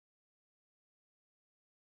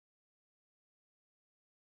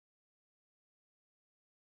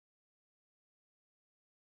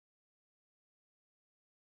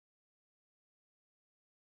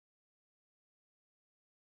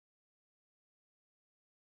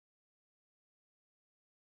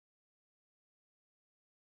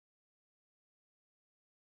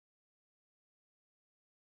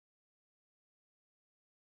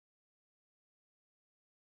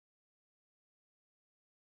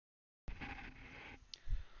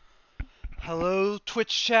Hello,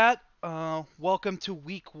 Twitch chat. Welcome to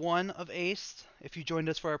week one of ACED. If you joined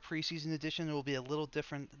us for our preseason edition, it will be a little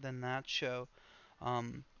different than that show.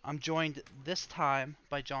 I'm joined this time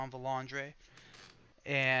by John Valandre,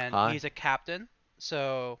 and Hi. he's a captain,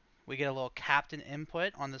 so we get a little captain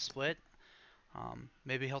input on the split.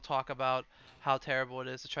 Maybe he'll talk about how terrible it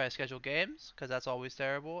is to try to schedule games, because that's always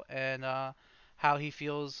terrible, and how he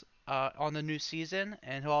feels on the new season,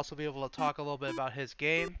 and he'll also be able to talk a little bit about his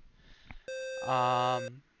game.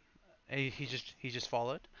 Um, he just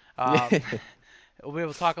followed. Um, we'll be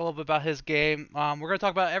able to talk a little bit about his game. We're gonna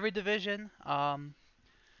talk about every division. We're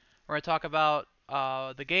gonna talk about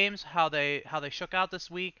the games, how they shook out this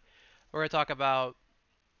week. We're gonna talk about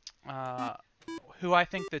uh, who I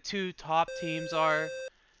think the two top teams are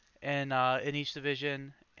in each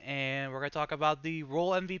division, and we're gonna talk about the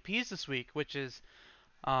role MVPs this week, which is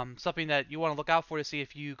something that you want to look out for to see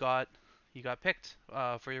if you got picked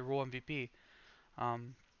for your role MVP.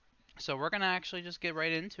 Um, So we're gonna actually just get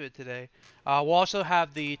right into it today. We'll also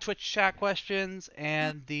have the Twitch chat questions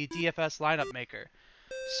and the DFS lineup maker.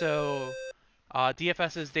 So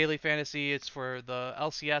DFS is daily fantasy. It's for the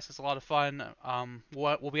LCS. It's a lot of fun.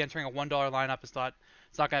 We'll be entering a $1 lineup. It's not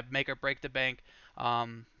gonna make or break the bank.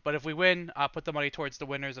 But if we win, put the money towards the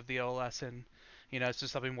winners of the OLS, and it's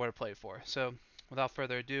just something more to play for. So without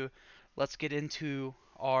further ado, let's get into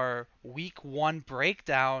our week one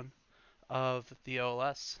breakdown of the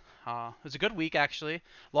OLS. It was a good week actually.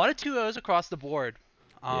 A lot of 2-0s across the board.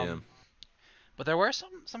 Yeah. Um, but there were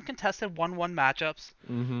some contested 1-1 matchups.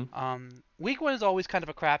 Mm-hmm. Week one is always kind of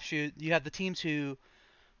a crapshoot. You have the teams who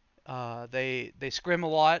they scrim a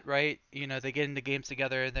lot, right? They get into games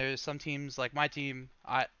together. And there's some teams like my team.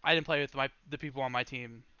 I didn't play with the people on my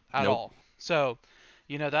team at Nope. all. So,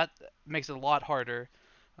 that makes it a lot harder.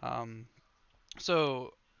 Um,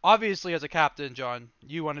 so obviously as a captain, John,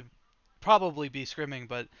 you want to probably be scrimming,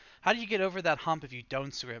 but how do you get over that hump if you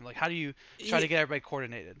don't scrim? Like, how do you try to Ye- get everybody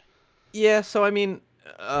coordinated? Yeah, so I mean,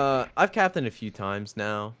 I've captained a few times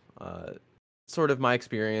now. Sort of my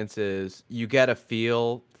experience is you get a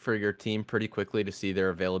feel for your team pretty quickly to see their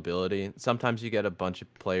availability. Sometimes you get a bunch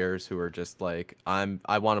of players who are just like,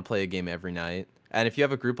 I want to play a game every night. And if you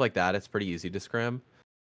have a group like that, it's pretty easy to scrim.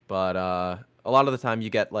 But a lot of the time you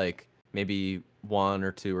get like maybe one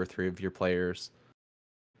or two or three of your players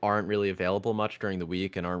aren't really available much during the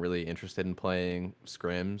week and aren't really interested in playing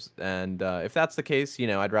scrims. And if that's the case,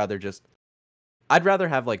 I'd rather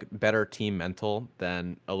have like better team mental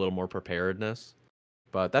than a little more preparedness.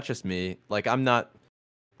 But that's just me. Like I'm not.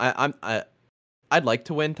 I'd like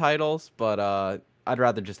to win titles, but I'd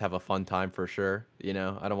rather just have a fun time for sure. I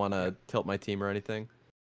don't want Yeah, to tilt my team or anything.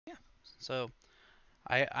 yeah. So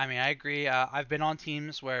I mean I agree. I've been on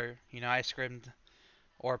teams where I scrimmed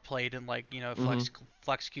or played in like Hmm.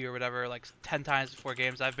 flex queue or whatever like 10 times before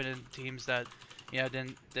games. I've been in teams that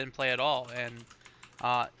didn't play at all, and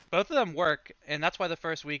both of them work, and that's why the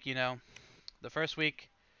first week you don't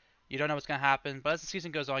know what's gonna happen, but as the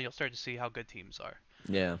season goes on, you'll start to see how good teams are.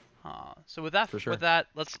 Yeah, So with that, for with sure. that,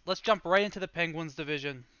 let's jump right into the Penguins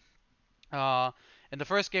division. Uh, and the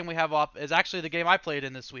first game we have up is actually the game I played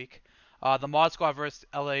in this week, the Mod Squad versus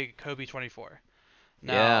LA Kobe 24.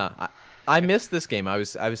 Now, Yeah, I missed this game. I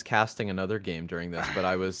was casting another game during this, but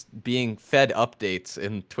I was being fed updates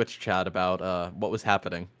in Twitch chat about what was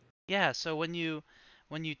happening. yeah. So when you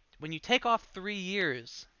take off 3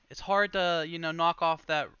 years, it's hard to knock off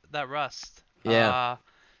that rust. Yeah.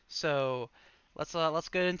 So let's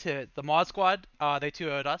get into it. The Mod Squad, they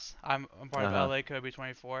 2-0'd us. I'm part of Uh-huh. LA Kobe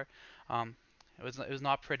 24. Um, it was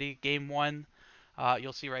not pretty. Game one,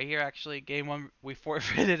 you'll see right here actually. Game one we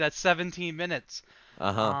forfeited at 17 minutes.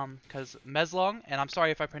 Uh-huh. Because Meslong, and I'm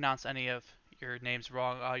sorry if I pronounce any of your names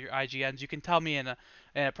wrong, your IGNs. You can tell me in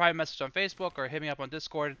a private message on Facebook or hit me up on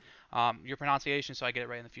Discord, your pronunciation so I get it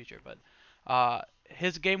right in the future. But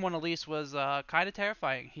his game one Elise was kind of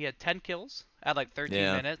terrifying. He had 10 kills at like 13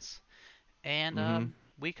 Yeah. minutes, and Mhm.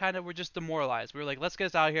 we kind of were just demoralized. We were like, let's get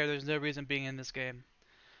us out of here. There's no reason being in this game.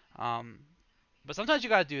 Um, but sometimes you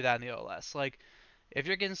gotta do that in the OLS. Like if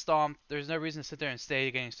you're getting stomped, there's no reason to sit there and stay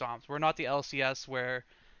getting stomped. We're not the LCS where,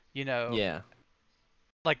 you know, Yeah.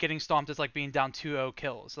 like getting stomped is like being down 2-0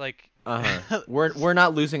 kills. Like Uh-huh. We're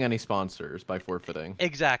not losing any sponsors by forfeiting.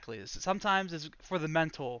 exactly. Sometimes it's for the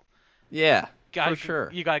mental. Yeah, for Got sure.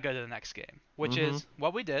 you gotta go to the next game, which Mhm. is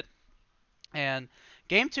what we did. And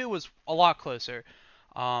game two was a lot closer.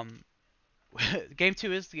 Um, game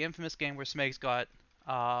two is the infamous game where Smegs got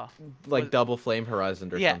Like was double flame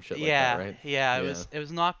horizon or yeah some shit like that, yeah right? yeah Yeah. it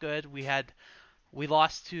was not good. We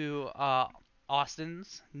lost to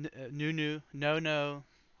Austin's Nunu no no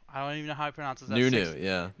I don't even know how he pronounces that. Nunu, Six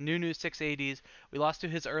yeah. Nunu 680s. We lost to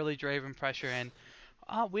his early Draven pressure, and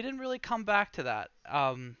we didn't really come back to that.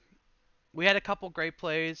 We had a couple great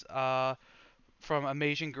plays from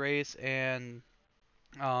Amazing Grace and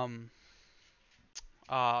um,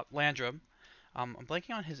 Landrum. I'm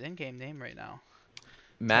blanking on his in-game name right now.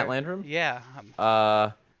 Matt Landrum? Yeah,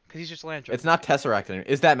 Uh, because he's just Landrum. it's not Tesseract anymore.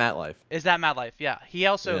 Is that Matt Life? Is that Mad Life? Yeah. He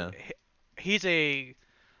also Yeah. he's a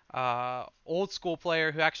old school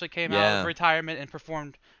player who actually came out of Yeah. retirement and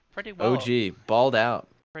performed pretty well. OG, balled out.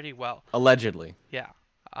 Pretty well. Allegedly. Yeah.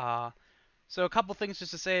 Uh, so a couple things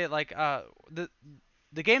just to say, like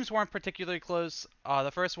the games weren't particularly close.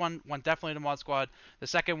 The first one went definitely to Mod Squad. The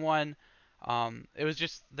second one, it was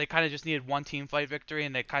just they kind of just needed one team fight victory,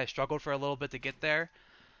 and they kind of struggled for a little bit to get there.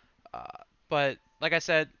 Uh, but like I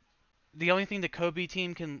said, the only thing the Kobe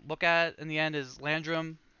team can look at in the end is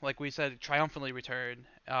Landrum. Like we said, triumphantly returned.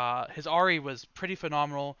 His Ari was pretty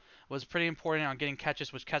phenomenal. Was pretty important on getting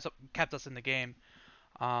catches, which kept us in the game.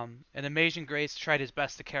 And Amazing Grace tried his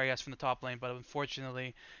best to carry us from the top lane, but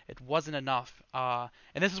unfortunately, it wasn't enough. And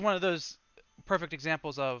this is one of those perfect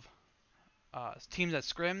examples of teams that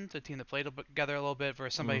scrimmed, a team that played together a little bit,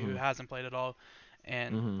 versus somebody who Mhm. hasn't played at all.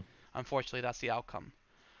 And Mhm. unfortunately, that's the outcome.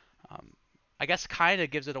 Um, I guess kind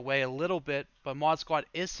of gives it away a little bit, but Mod Squad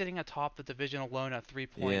is sitting atop the division alone at 3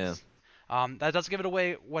 points. Yeah. That does give it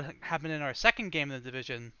away what happened in our second game in the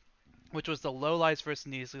division, which was the Lowlights versus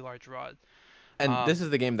Neasley Large Rod. And this Um, is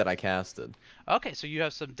the game that I casted. okay, so you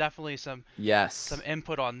have definitely some Yes.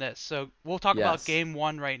 input on this. So we'll talk about Yes. game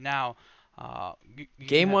one right now. You can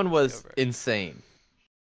Game one take was over. insane.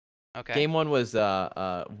 Okay. Game one was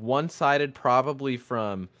one-sided probably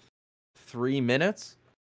from 3 minutes.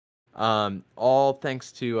 All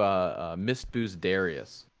thanks to Mist Boo's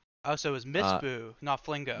Darius. Oh, so it was Miss Uh, Boo, not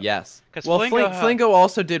Flingo. yes. Because Well, Flingo, Flingo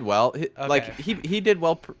also did well. okay, Like he did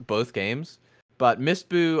well both games, but Mist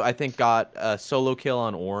Boo I think got a solo kill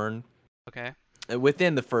on Ornn okay.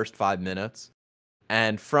 within the first 5 minutes,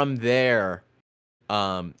 and from there,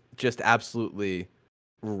 just absolutely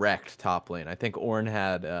wrecked top lane. I think Ornn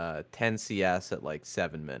had 10 CS at like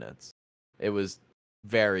 7 minutes. It was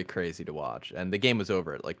very crazy to watch, and the game was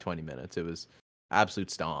over at like 20 minutes. It was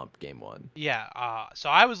absolute stomp game one. Yeah, so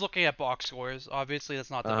I was looking at box scores. Obviously, that's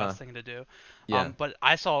not the Uh huh. best thing to do. Yeah. But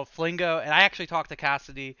I saw Flingo, and I actually talked to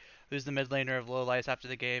Cassidy, who's the mid laner of Lowlights, after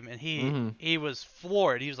the game, and he Mhm. he was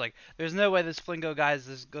floored. He was like, "There's no way this Flingo guy is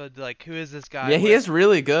this good. Like, who is this guy?" Yeah, he is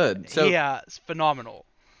really good. He So is phenomenal.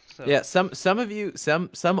 So yeah, some of you, some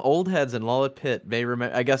old heads in Lollet Pit may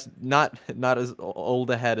remember. I guess not as old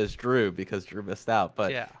ahead as Drew because Drew missed out.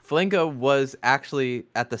 But yeah. Flingo was actually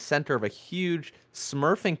at the center of a huge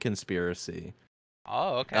Smurfing conspiracy,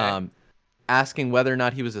 Oh, okay. um, asking whether or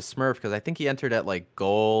not he was a Smurf because I think he entered at like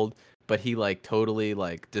gold, but he like totally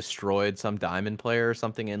like destroyed some diamond player or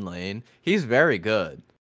something in lane. He's very good.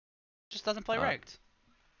 Just doesn't play Uh, ranked.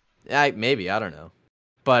 maybe I don't know,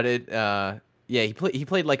 but yeah, he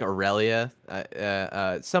played like Aurelia.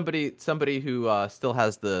 Somebody who still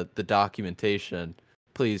has the documentation.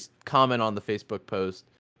 Please comment on the Facebook post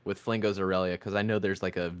with Flingo's Aurelia because I know there's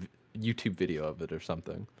like a YouTube video of it or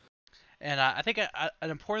something. And I think an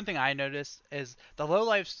important thing I noticed is the low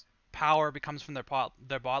life's power becomes from their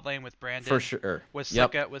bot lane with For Brandon, sure. with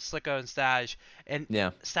Yep. Slicko and Staj, and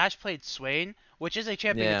Yeah. Staj played Swain, which is a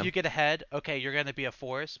champion. If Yeah. you get ahead, okay, you're gonna be a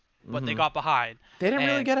force, but they Mhm. got behind, They didn't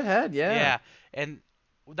really and get ahead. Yeah. yeah, and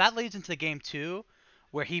that leads into game two,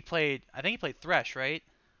 where he played. I think he played Thresh, right?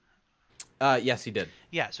 Yes, he did.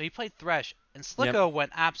 Yeah, so he played Thresh, and Yep. Slicko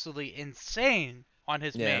went absolutely insane on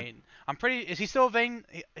his Yeah. main. I'm pretty. Is he still a Vayne?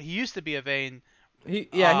 He used to be a Vayne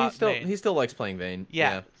Yeah, main. he still likes playing Vayne.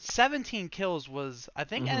 Yeah, Yeah. 17 kills was I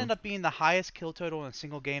think Mhm. ended up being the highest kill total in a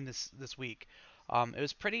single game this week. It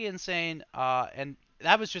was pretty insane, and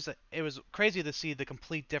that was it was crazy to see the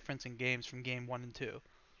complete difference in games from game one and two.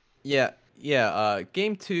 Yeah. Yeah.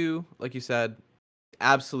 Game two, like you said,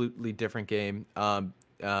 absolutely different game.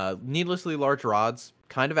 Needlessly large rods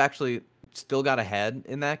kind of actually still got ahead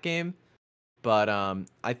in that game, but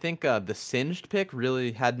I think the singed pick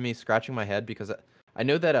really had me scratching my head because I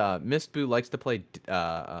know that Mistboo likes to play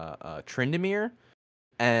Tryndamere,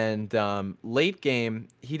 and late game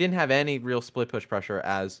he didn't have any real split push pressure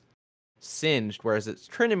as singed, whereas it's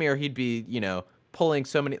Tryndamere he'd be pulling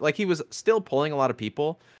so many, like he was still pulling a lot of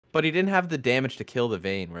people, but he didn't have the damage to kill the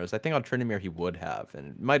Vayne, whereas I think on Tryndamere he would have,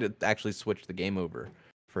 and might have actually switched the game over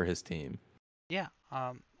for his team. Yeah,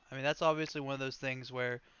 I mean that's obviously one of those things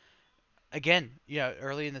where again, yeah,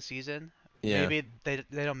 early in the season, Yeah. maybe they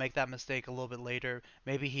don't make that mistake a little bit later.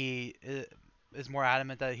 Maybe he is more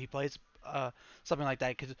adamant that he plays something like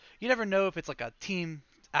that because you never know if it's like a team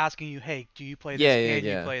asking you, hey, do you play this? Yeah, yeah, Can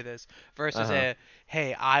you yeah. play this? Versus Uh-huh. a,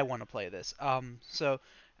 hey, I want to play this. So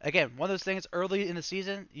again, one of those things early in the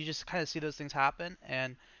season, you just kind of see those things happen,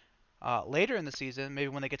 and later in the season, maybe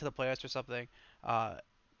when they get to the playoffs or something, uh,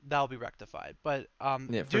 that'll be rectified. But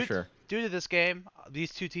Yeah, for sure. due to this game,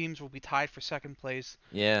 these two teams will be tied for second place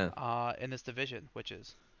Yeah. in this division, which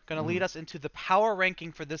is going to lead Mhm. us into the power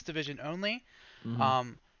ranking for this division only. Mhm.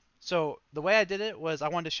 Um, so the way I did it was I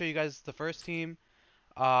wanted to show you guys the first team.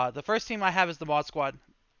 The first team I have is the Mod Squad.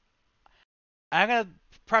 I'm gonna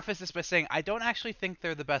preface this by saying I don't actually think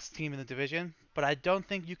they're the best team in the division, but I don't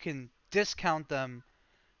think you can discount them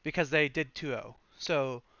because they did 2-0.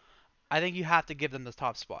 So I think you have to give them the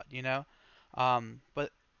top spot, you know.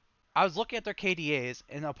 But I was looking at their KDAs,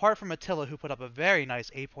 and apart from Attila, who put up a very nice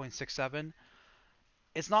 8.67,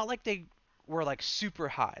 it's not like they were like super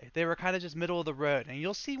high. They were kind of just middle of the road. And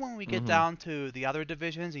you'll see when we get Mhm. down to the other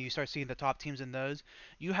divisions and you start seeing the top teams in those,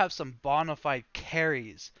 you have some bona fide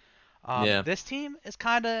carries. Yeah. This team is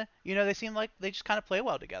kind of, they seem like they just kind of play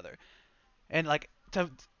well together. And like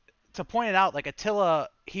to point it out, like Attila,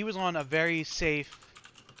 he was on a very safe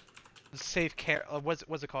care. What's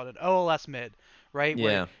it called? An OLS mid, right?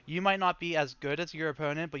 Where Yeah. you might not be as good as your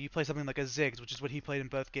opponent, but you play something like a Ziggs, which is what he played in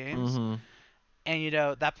both games. Mhm. And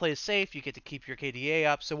that plays safe. You get to keep your KDA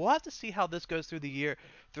up. So we'll have to see how this goes through the year,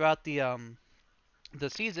 throughout the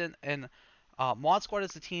season. And Mod Squad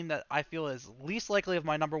is the team that I feel is least likely of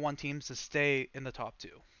my number one teams to stay in the top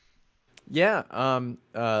two. Yeah.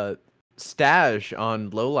 Staj on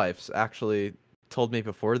Low Lifes actually told me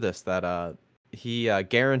before this that he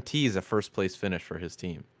guarantees a first place finish for his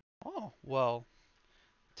team. Oh well,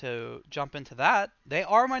 to jump into that, they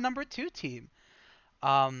are my number two team.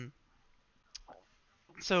 Um,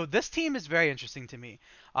 so this team is very interesting to me.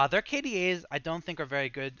 Their KDAs I don't think are very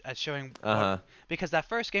good at showing what, Uh-huh. because that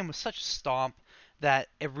first game was such a stomp that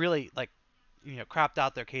it really like crapped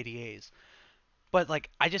out their KDAs. But like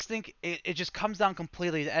I just think it just comes down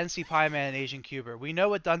completely to NC Pieman and Asian Cuber. We know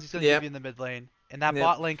what Dunzy's going to give you Yep. in the mid lane, and that Yep.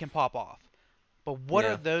 bot lane can pop off. But what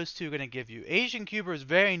are Yeah. those two going to give you? Asian Cuber is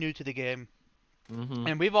very new to the game, Mhm.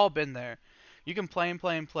 and we've all been there. You can play and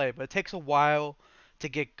play and play, but it takes a while to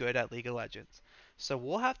get good at League of Legends. So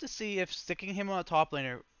we'll have to see if sticking him on a top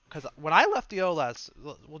laner. Because when I left the OLS,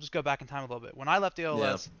 we'll just go back in time a little bit. When I left the Yeah.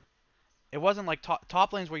 OLS, it wasn't like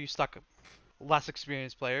top lanes where you stuck less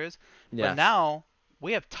experienced players, but Yes. now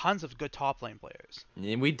we have tons of good top lane players.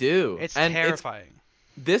 Yeah, we do. It's And it's terrifying.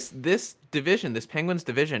 this division, this Penguins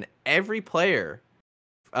division, every player,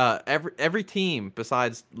 every team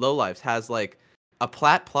besides Low Lives has like a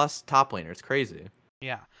plat plus top laner. It's crazy.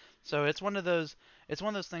 Yeah. So it's one of those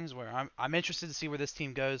things where I'm interested to see where this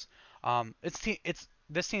team goes. It's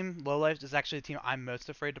this team Low Life is actually the team I'm most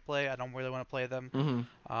afraid to play. I don't really want to play them.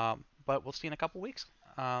 Mhm. But we'll see in a couple weeks.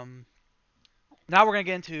 Now we're gonna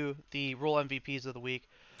get into the role MVPs of the week.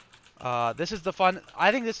 This is the fun.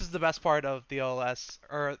 I think this is the best part of the OLS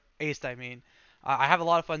or ACED. I mean, I have a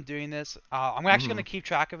lot of fun doing this. I'm actually gonna Mhm. keep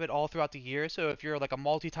track of it all throughout the year. So if you're like a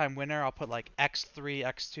multi-time winner, I'll put like X3,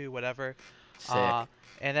 X2, whatever. Uh, Sick.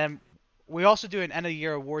 and then we also do an end of the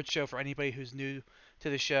year award show for anybody who's new to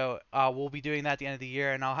the show. We'll be doing that at the end of the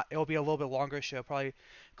year, and it'll be a little bit longer show, probably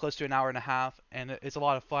close to an hour and a half, and it's a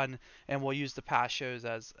lot of fun. And we'll use the past shows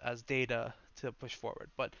as data to push forward.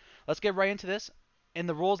 But let's get right into this. In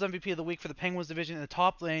the Rules MVP of the week for the Penguins division in the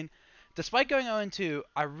top lane, despite going 0-2,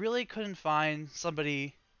 I really couldn't find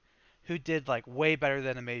somebody who did like way better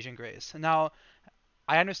than Amazing Grace. Now,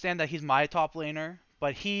 I understand that he's my top laner,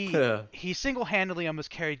 but he single-handedly almost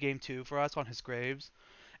carried game 2 for us on his Graves.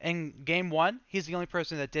 And game 1, he's the only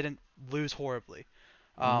person that didn't lose horribly.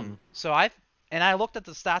 Mhm. I looked at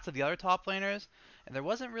the stats of the other top laners, and there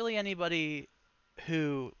wasn't really anybody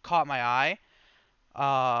who caught my eye.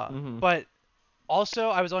 Mhm. But also,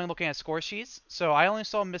 I was only looking at score sheets, so I only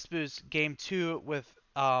saw Misboo's game 2 with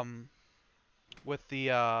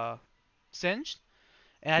the Singed,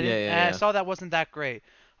 and I Yeah, didn't, yeah, and I yeah. saw that wasn't that great.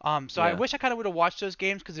 So I Yeah. wish I kind of would have watched those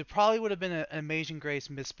games because it probably would have been an Amazing Grace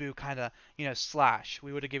Misboo kind of slash.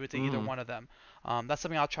 We would have given it to either Mhm. one of them. That's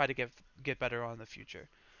something I'll try to get better on in the future.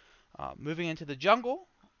 Moving into the jungle,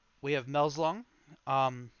 we have Melzlong.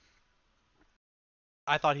 Um,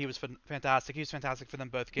 I thought he was fantastic. He was fantastic for them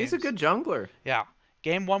both He's a games. good jungler. Yeah,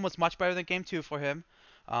 game 1 was much better than game 2 for him.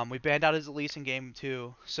 We banned out his Elise in game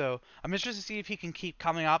 2, so I'm interested to see if he can keep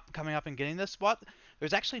coming up and getting this spot.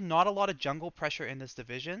 There's actually not a lot of jungle pressure in this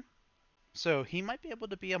division, so he might be able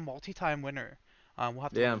to be a multi-time winner. We'll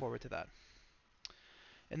have to look Yeah. forward to that.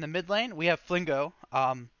 In the mid lane, we have Flingo.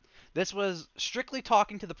 This was strictly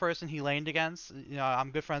talking to the person he laned against.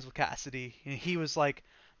 I'm good friends with Cassidy. He was like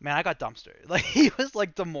man, I got dumpstered. Like he was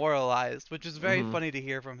like demoralized, which is very Mhm. funny to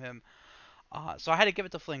hear from him. So I had to give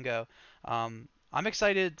it to Flingo. I'm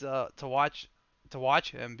excited to watch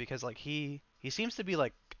him because like he seems to be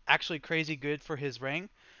like actually crazy good for his ring,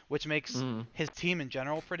 which makes Mhm. his team in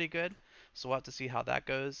general pretty good. So we'll have to see how that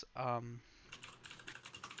goes.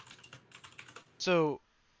 So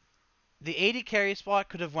the 80 carry spot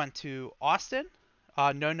could have went to Austin,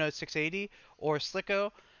 no 680, or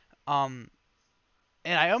Slicko. Um,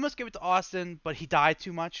 and I almost give it to Austin, but he died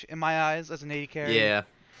too much in my eyes as an 80 carry. Yeah.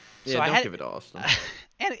 So Yeah, I don't had, give it to Austin.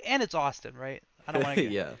 and it's Austin, right? I don't want to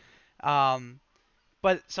get. Yeah. Um,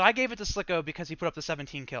 but so I gave it to Slicko because he put up the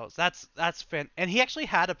 17 kills. That's fan, and he actually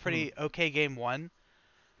had a Mhm. pretty okay game one,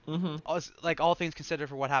 Mhm. like all things considered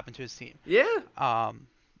for what happened to his team. Yeah. Um,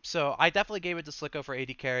 so I definitely gave it to Slicko for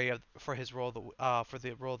 80 carry for his for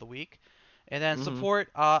the role of the week, and then Mhm. support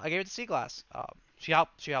I gave it to Seaglass. She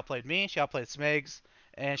outplayed me, she outplayed Smegs,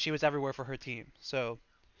 and she was everywhere for her team. So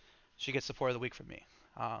she gets support of the week from me.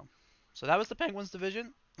 Um, so that was the Penguins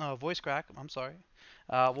division. Voice crack. I'm sorry.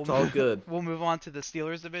 It's all good. We'll move on to the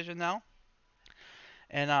Steelers division now,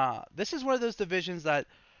 and this is one of those divisions that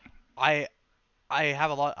I I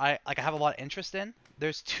have a lot of interest in.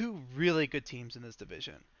 There's two really good teams in this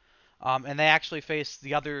division. And they actually face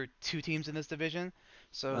the other two teams in this division.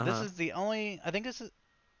 So this Uh-huh. is the only. I think this is.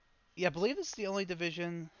 Yeah, I believe this is the only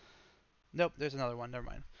division. Nope, there's another one. Never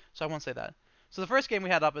mind. So I won't say that. So the first game we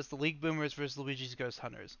had up is the League Boomers versus Luigi's Ghost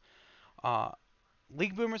Hunters. Uh,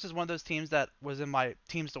 League Boomers is one of those teams that was in my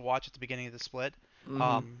teams to watch at the beginning of the split. Mhm.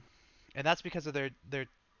 Um, and that's because of their.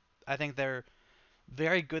 I think they're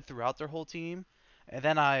very good throughout their whole team. And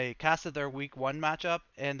then I casted their week one matchup,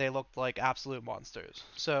 and they looked like absolute monsters.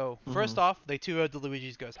 So first Mhm. off, they 2-0'd the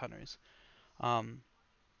Luigi's Ghost Hunters. Um,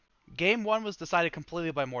 Game one was decided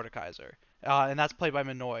completely by Mordekaiser, and that's played by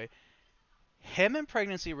Minoy. Him and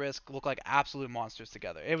Pregnancy Risk look like absolute monsters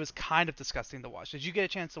together. It was kind of disgusting to watch. Did you get a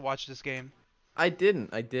chance to watch this game? I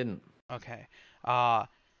didn't. I didn't. Okay. Uh,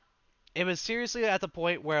 it was seriously at the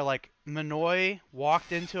point where like Minoy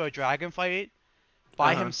walked into a dragon fight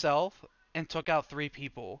by Uh-huh. himself and took out three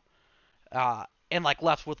people, and like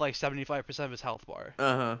left with like 75% of his health bar.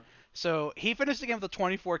 Uh-huh. So he finished the game with a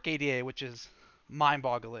 24 KDA, which is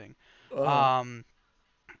mind-boggling. Uh-huh. Um,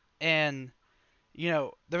 and there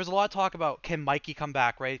was a lot of talk about can Mikey come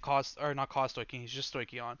back, right? Cost or not cost Stoichion, he's just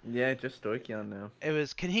Stoichion. Yeah, just Stoichion now. It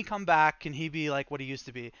was can he come back? Can he be like what he used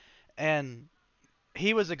to be? And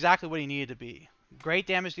he was exactly what he needed to be. Great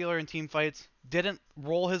damage dealer in team fights. Didn't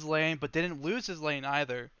roll his lane, but didn't lose his lane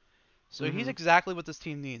either. So he's Mhm. exactly what this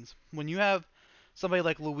team needs. When you have somebody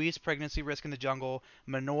like Luis Pregnancy Risk in the jungle,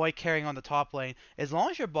 Manoy carrying on the top lane, as long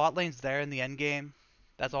as your bot lane's there in the end game,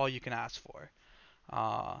 that's all you can ask for.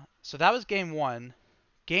 So that was game one.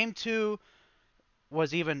 Game two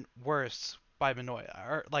was even worse by Manoy,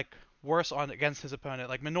 or like worse on against his opponent.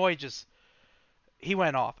 Like Manoy just he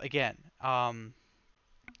went off again.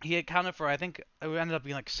 He accounted for I think it ended up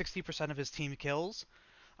being like 60% of his team kills.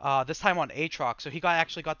 This time on Aatrox, so he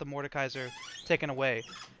actually got the Mordekaiser taken away,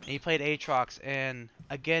 and he played Aatrox, and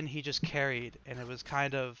again he just carried, and it was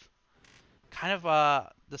kind of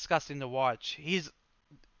disgusting to watch.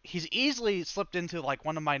 He's easily slipped into like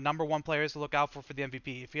one of my number one players to look out for the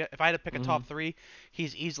MVP. If I had to pick a Mhm. top three,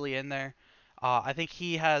 he's easily in there. I think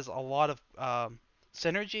he has a lot of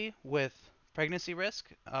synergy with pregnancy risk.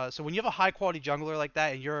 So when you have a high quality jungler like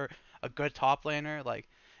that and you're a good top laner, like,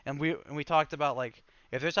 and we talked about like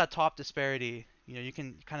if there's that top disparity, you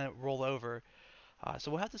can kind of roll over. So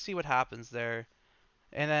we'll have to see what happens there.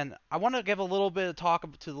 And then I want to give a little bit of talk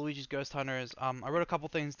to Luigi's Ghost Hunters. I wrote a couple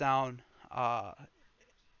things down.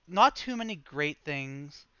 Not too many great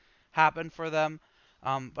things happen for them,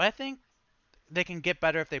 but I think they can get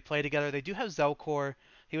better if they play together. They do have Zelkor.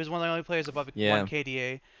 He was one of the only players above Yeah. 1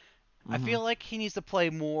 KDA. I Mhm. feel like he needs to play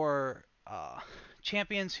more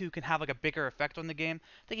champions who can have like a bigger effect on the game.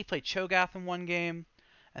 I think he played Cho'Gath in one game.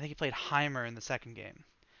 I think he played Heimer in the second game.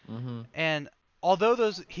 Mhm. And although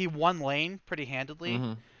those he won lane pretty handedly,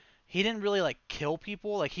 Mhm. he didn't really like kill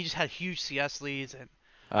people. Like he just had huge CS leads, and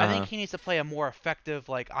I think Uh-huh. he needs to play a more effective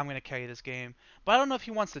like I'm gonna carry this game. But I don't know if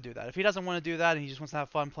he wants to do that. If he doesn't want to do that and he just wants to have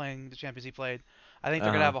fun playing the champions he played, I think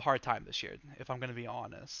they're gonna Uh-huh. have a hard time this year. If I'm gonna be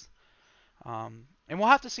honest, and we'll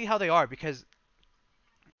have to see how they are because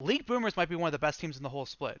League Boomers might be one of the best teams in the whole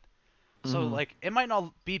split. So Mhm. like it might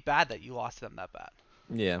not be bad that you lost to them that bad.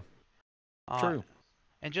 Yeah. Uh, True.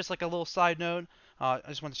 and just like a little side note, I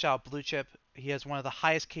just want to shout out Blue Chip. He has one of the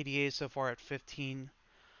highest KDAs so far at 15.0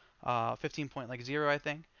 I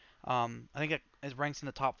think. I think it ranks in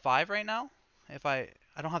the top five right now. If I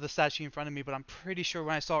don't have the stat sheet in front of me, but I'm pretty sure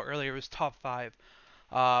when I saw it earlier it was top five.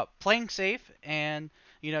 playing safe, and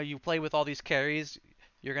you play with all these carries,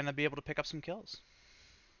 you're gonna be able to pick up some kills.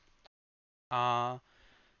 Uh,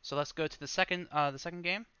 so let's go to the second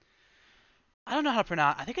game. I don't know how to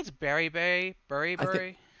pronounce. I think it's I think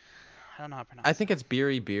Bury. I don't know how to I pronounce think that. it's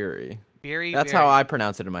Beery Beery. Berry That's how I Berry.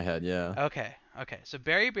 pronounce it in my head. Yeah. Okay, okay. So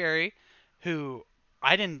Berry, who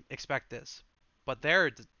I didn't expect this, but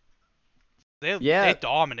they Yeah.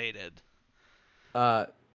 dominated. Uh.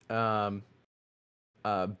 Um.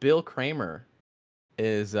 Bill Kramer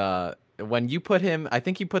is when you put him. I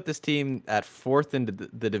think you put this team at fourth in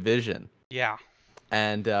the division, Yeah.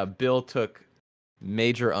 and Bill took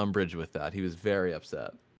major umbrage with that. He was very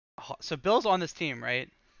upset. So Bill's on this team, right?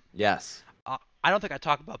 Yes. I don't think I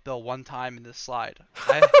talked about Bill one time in this slide.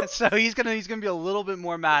 So he's gonna be a little bit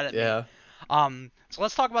more mad at me. Yeah. So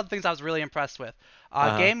let's talk about the things I was really impressed with.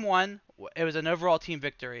 Uh-huh. Game one, it was an overall team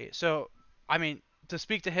victory. So, I mean, to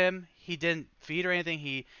speak to him, he didn't feed or anything.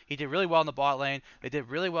 He did really well in the bot lane. They did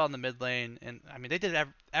really well in the mid lane, and I mean, they did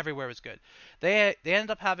everywhere was good. They ended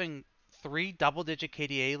up having three double-digit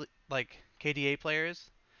KDA players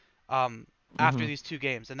um, after Mhm. these two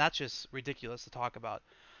games, and that's just ridiculous to talk about.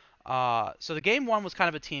 So the game one was kind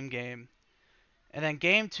of a team game, and then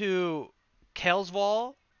game two,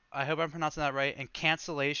 Kelsval, I hope I'm pronouncing that right, and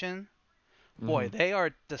Cancellation. Boy, Mhm. they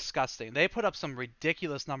are disgusting. They put up some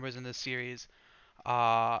ridiculous numbers in this series.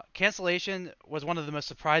 Cancellation was one of the most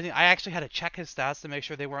surprising. I actually had to check his stats to make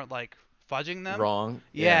sure they weren't like fudging them. Wrong.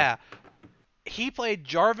 Yeah. Yeah, he played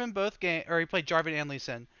Jarvan both game, or he played Jarvan and Lee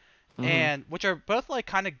Sin, Mhm. and which are both like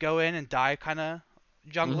kind of go in and die kind of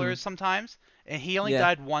junglers Mhm. sometimes. And he only Yeah.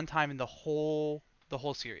 died one time in the whole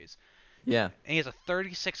series. Yeah. And he has a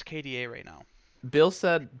 36 KDA right now. Bill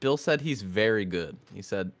said he's very good. He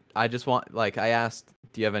said, I just want, like, I asked,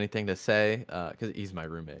 do you have anything to say? Because he's my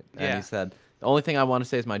roommate, and he Yeah. said the only thing I want to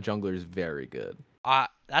say is my jungler is very good.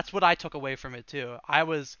 That's what I took away from it too. I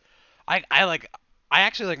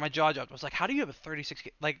actually like my jaw dropped. I was like, how do you have a 36?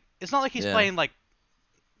 Like, it's not like he's Yeah. playing like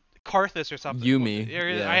Karthus or something. Yumi.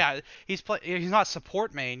 Yeah. He's not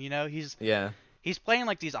support main. Yeah. He's playing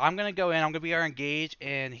like these. I'm gonna go in. I'm gonna be our engage,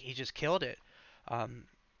 and he just killed it. Um,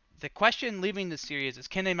 the question leaving the series is,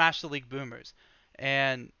 can they match the League Boomers?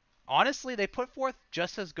 And honestly, they put forth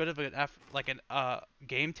just as good of an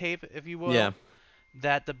game tape, if you Yeah. will,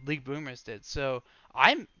 that the League Boomers did. So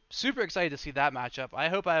I'm super excited to see that matchup. I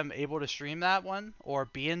hope I'm able to stream that one, or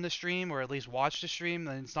be in the stream, or at least watch the stream.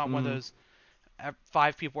 And it's not one of Mhm. those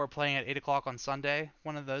five people are playing at 8 o'clock on Sunday,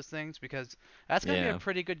 one of those things, because that's going to be a Yeah.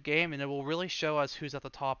 pretty good game, and it will really show us who's at the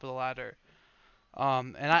top of the ladder.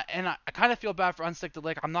 And I kind of feel bad for Unstick the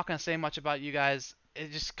Lick. I'm not going to say much about you guys.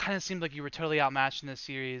 It just kind of seemed like you were totally outmatched in this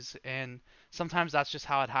series, and sometimes that's just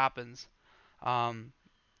how it happens. Um,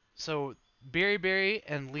 so Berry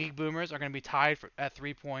and League Boomers are going to be tied at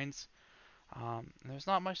 3 points. There's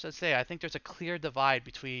not much to say. I think there's a clear divide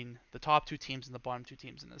between the top two teams and the bottom two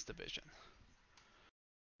teams in this division.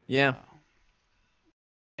 Yeah. Uh,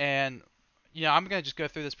 and I'm gonna just go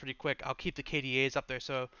through this pretty quick. I'll keep the KDAs up there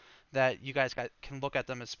so that you guys can look at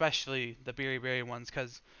them, especially the Berry ones,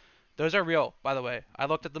 because those are real. By the way, I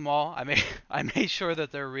looked at them all. I made I made sure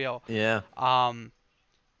that they're real. Yeah. Um,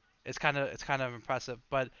 it's kind of impressive,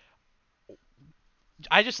 but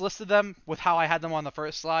I just listed them with how I had them on the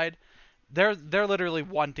first slide. They're literally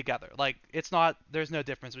one together. Like, it's not, there's no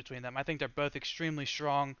difference between them. I think they're both extremely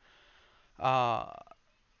strong. Uh,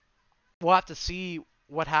 we'll have to see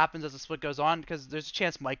what happens as the split goes on, because there's a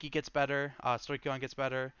chance Mikey gets better, Stoichkon gets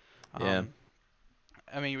better. Yeah. Um,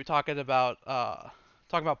 I mean, we're talking about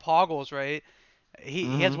Poggles, right? He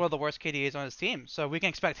has Mhm. one of the worst KDAs on his team, so we can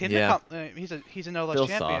expect him to Yeah. come. He's a no less Bill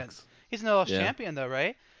champion. sucks. He's a no less Yeah. champion though,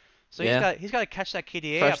 right? So he's Yeah. got he's got to catch that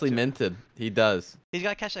KDA up Freshly to. minted. He does. He's got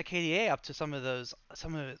to catch that KDA up to some of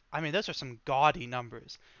it. I mean, those are some gaudy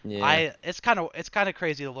numbers. Yeah. It's kind of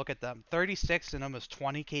crazy to look at them. 36 and almost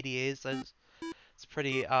 20 KDAs. It's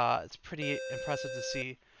pretty impressive to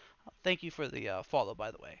see. Thank you for the follow,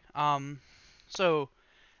 by the way. So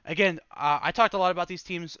again, I talked a lot about these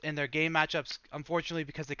teams and their game matchups. Unfortunately,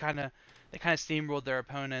 because they kind of steamrolled their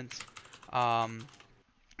opponents. Um,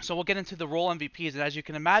 so we'll get into the role MVPs, and as you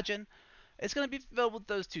can imagine, it's going to be filled with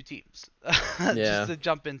those two teams. Just Yeah. to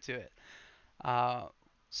jump into it. Uh,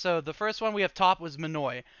 so the first one we have top was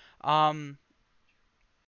Minoy. Um,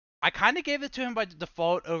 I kind of gave it to him by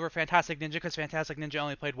default over Fantastic Ninja because Fantastic Ninja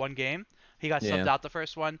only played one game. He got subbed Yeah. out the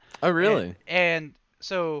first one, Oh, and really? and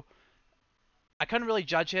so I couldn't really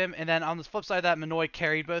judge him. And then on the flip side of that, Minoy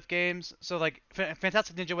carried both games. So like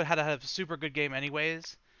Fantastic Ninja would have had to have a super good game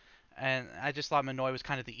anyways. And I just thought Minoy was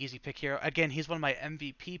kind of the easy pick here. Again, he's one of my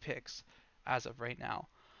MVP picks as of right now.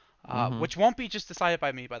 Mm-hmm. which won't be just decided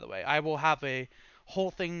by me, by the way. I will have a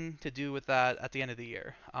whole thing to do with that at the end of the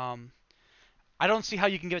year. I don't see how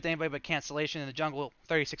you can give it to anybody but cancellation in the jungle.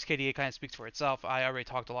 36 KDA kind of speaks for itself. I already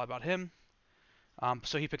talked a lot about him.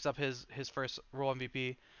 So he picks up his first role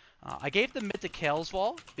MVP. I gave the mid to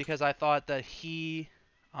Kaleswall because I thought that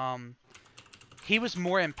um, he was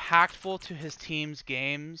more impactful to his team's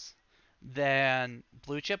games than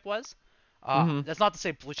Blue Chip was. Mm-hmm. That's not to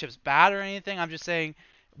say Blue Chip's bad or anything. I'm just saying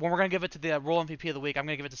when we're gonna give it to the role MVP of the week, I'm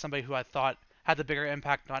gonna give it to somebody who I thought had the bigger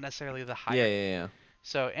impact, not necessarily the Yeah, higher. yeah, yeah.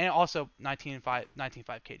 So and also 19.5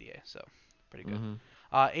 KDA, so pretty good.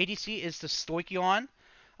 Mm-hmm. ADC is the Stoichion.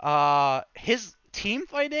 His team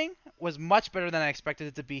fighting was much better than I expected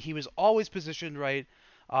it to be. He was always positioned right.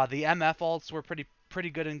 The MF ults were pretty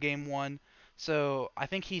good in game one. So I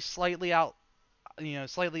think he slightly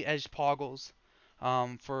slightly edged Poggles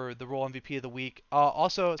for the role MVP of the week.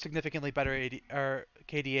 Also significantly better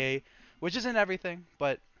KDA, which isn't everything,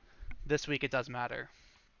 but this week it does matter.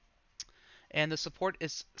 And the support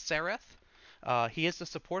is Sereth. He is the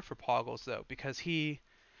support for Poggles though, because he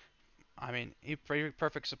pretty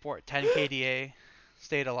perfect support. 10 KDA,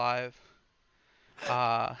 stayed alive.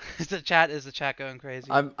 Is the chat going crazy?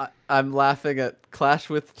 I'm laughing at Clash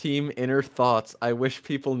with Team Inner Thoughts. I wish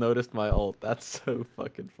people noticed my ult. That's so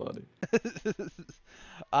fucking funny.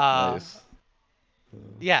 uh, Nice.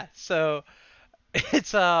 yeah. So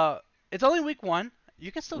it's uh, it's only week one.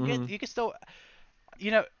 Mm-hmm. You can still,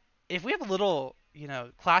 you know, if we have a little,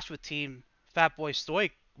 clash with Team Fat Boy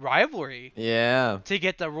Stoic rivalry Yeah. to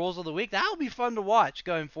get the rules of the week, that'll be fun to watch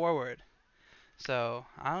going forward. So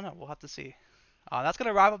I don't know. We'll have to see. That's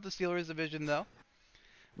gonna wrap up the Steelers division, though.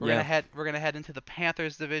 Yeah. We're gonna head into the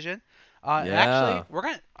Panthers division. And actually,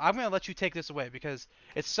 Yeah. I'm gonna let you take this away because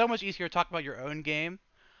it's so much easier to talk about your own game.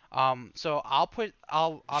 So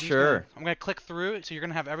Sure. I'm gonna click through, so you're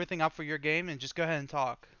gonna have everything up for your game, and just go ahead and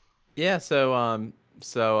talk. Yeah,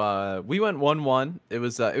 we went 1-1. It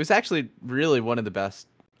was actually really one of the best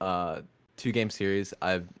two-game series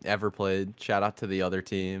I've ever played. Shout out to the other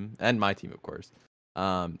team and my team, of course.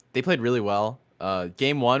 They played really well.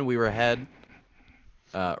 Game 1 we were ahead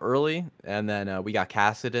early, and then we got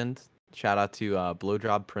Cassident. Shout out to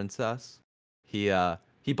Blowjob Princess. He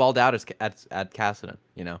balled out at Cassident,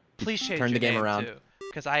 you know. He Please change turned the your game name around. too,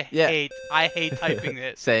 because Yeah. I hate typing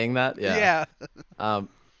it. Saying that, yeah. Yeah. Um,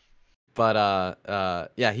 but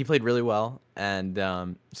yeah, he played really well, and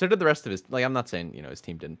so did the rest of his. Like, I'm not saying his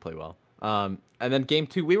team didn't play well. And then game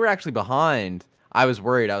 2, we were actually behind. I was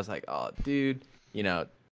worried. I was like, oh, dude,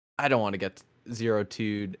 I don't want to get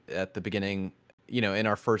 0-2 at the beginning. In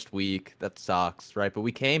our first week, that sucks, right? But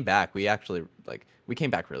we came back. We came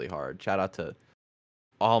back really hard. Shout out to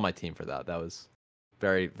all my team for that. That was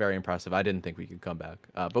very, very impressive. I didn't think we could come back,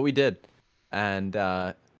 but we did. And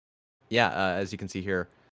yeah, as you can see here.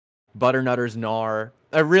 Butternutter's Gnar.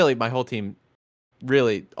 Really, my whole team,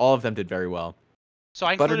 really, all of them did very well. So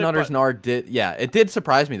I included, Butternutter's Gnar did, yeah, it did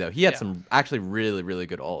surprise me though. He had yeah. some actually really, really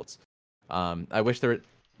good ults. I wish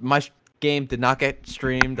my game did not get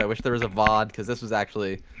streamed. I wish there was a VOD because this was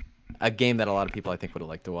actually a game that a lot of people I think would have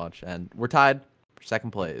liked to watch. And we're tied for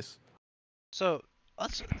second place. So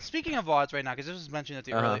speaking of VODs right now, because this was mentioned at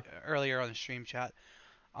the Uh huh. earlier on the stream chat.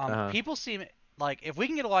 Uh huh. People seem like if we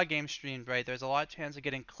can get a lot of games streamed, right, there's a lot of chance of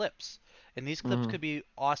getting clips. And these clips Hmm. could be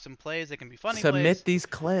awesome plays, they can be funny Submit plays. these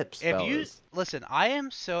clips, If you fellas. listen, I am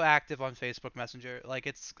so active on Facebook Messenger. Like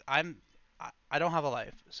I don't have a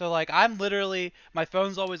life. So like I'm literally my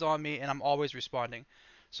phone's always on me and I'm always responding.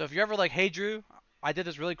 So if you're ever like, "Hey Drew, I did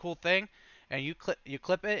this really cool thing," and you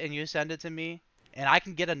clip it and you send it to me, and I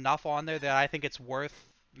can get enough on there that I think it's worth,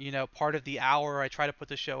 part of the hour I try to put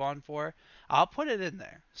the show on for, I'll put it in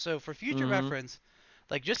there. So for future Mm-hmm. reference,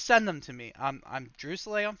 like just send them to me. I'm Drew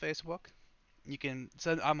Slay on Facebook. You can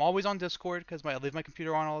send. I'm always on Discord because I leave my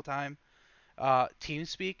computer on all the time.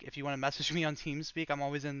 TeamSpeak, if you want to message me on TeamSpeak, I'm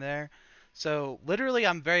always in there. So literally,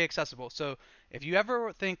 I'm very accessible. So if you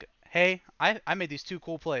ever think, hey, I made these two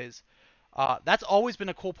cool plays, that's always been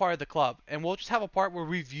a cool part of the club, and we'll just have a part where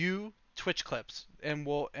we review Twitch clips, and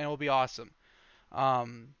it'll be awesome.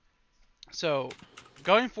 Um, so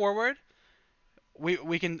going forward,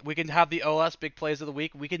 we can have the OS big plays of the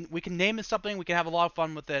week. We can name it something. We can have a lot of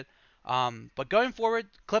fun with it. But going forward,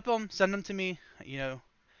 clip them, send them to me.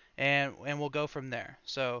 And we'll go from there.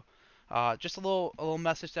 So, just a little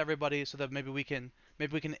message to everybody, so that maybe we can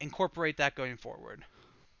incorporate that going forward.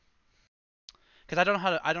 Because I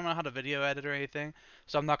don't know how to video edit or anything,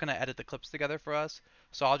 so I'm not gonna edit the clips together for us.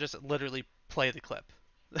 So I'll just literally play the clip.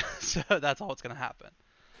 So that's all that's gonna happen.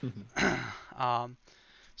 um,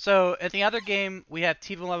 So in the other game, we have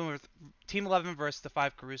Team 11 versus the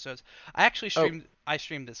five Carusos. Oh, I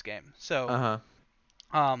streamed this game. So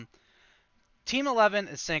uh-huh. um, Team 11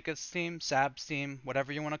 is Sanka's team, Sab's team,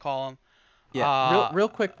 whatever you want to call them. Yeah, real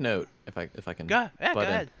quick note, if I can Go butt in.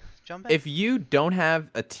 ahead, jump in. If you don't have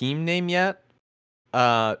a team name yet,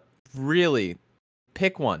 uh really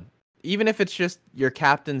pick one. Even if it's just your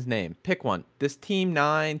captain's name, pick one. This Team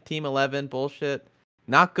 9, Team 11 bullshit,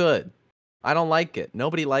 not good. I don't like it.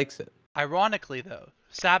 Nobody likes it. Ironically, though,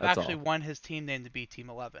 Sab That's actually all. won his team name to be Team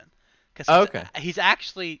 11 because Okay. he's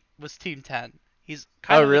actually was Team 10. He's Oh,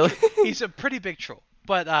 kind of really? he's a pretty big troll.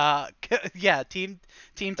 But yeah, Team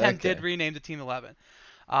 10 did Okay. rename to Team 11.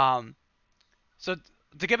 Um, so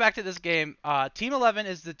to get back to this game, Team 11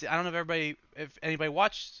 is I don't know if anybody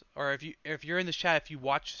watched or if you're in the chat if you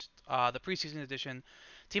watched the preseason edition.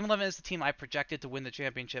 Team 11 is the team I projected to win the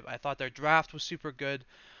championship. I thought their draft was super good.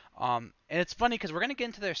 And it's funny because we're gonna get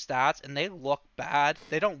into their stats, and they look bad.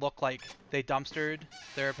 They don't look like they dumpstered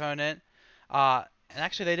their opponent. And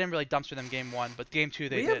actually, they didn't really dumpster them game one, but game two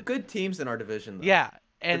they We have did. good teams in our division, though. Yeah,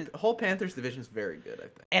 and The whole Panthers division is very good, I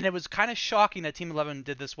think. it was kind of shocking that Team 11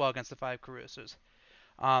 did this well against the five Carusos.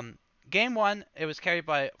 Um, Game one, it was carried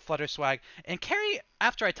by Flutter Swag, and carry.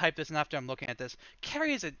 After I typed this and after I'm looking at this,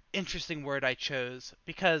 carry is an interesting word I chose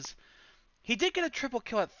because he did get a triple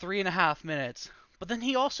kill at 3.5 minutes, but then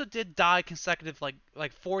he also did die consecutive like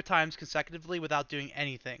four times consecutively without doing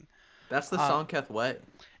anything. That's the Uh, Songketh way.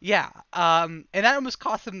 yeah, and that almost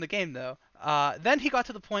cost him the game though. Then he got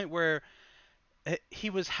to the point where he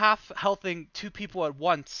was half healthing two people at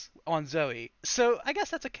once on Zoe, so I guess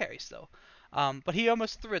that's a carry still. But he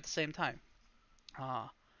almost threw at the same time. Uh,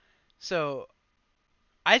 so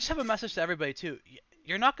I just have a message to everybody too.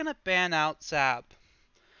 You're not gonna ban out Zab.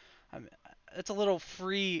 I mean, it's a little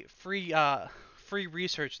free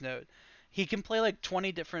research note. He can play like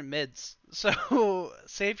 20 different mids, so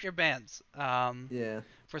save your bans Yeah.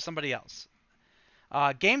 for somebody else.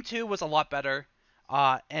 Game two was a lot better,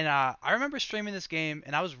 and I remember streaming this game,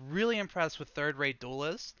 and I was really impressed with third rate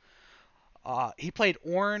duelist. He played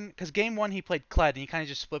Ornn because game one he played Kled, and he kind of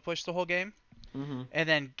just split pushed the whole game. Mhm. And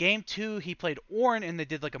then game two, he played Ornn, and they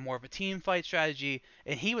did like a more of a team fight strategy,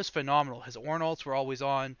 and he was phenomenal. His Ornn ults were always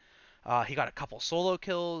on. He got a couple solo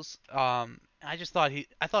kills. I just thought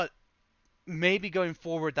I thought maybe going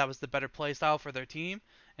forward that was the better play style for their team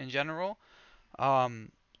in general.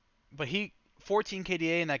 Um, but he 14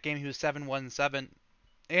 KDA in that game. He was 7-1-7,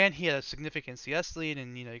 and he had a significant CS lead,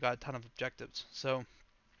 and he got a ton of objectives. So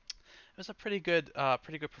it was a pretty good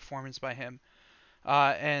performance by him.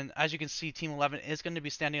 And as you can see, Team 11 is going to be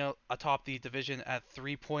standing atop the division at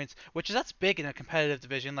 3 points, which is that's big in a competitive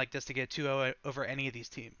division like this to get 2-0 over any of these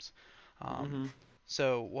teams. Um, Mhm.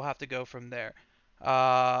 so we'll have to go from there.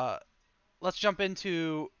 Uh, let's jump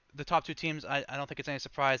into the top two teams. I don't think it's any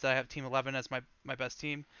surprise that I have Team 11 as my best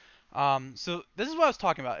team. So this is what I was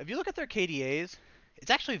talking about. If you look at their KDAs,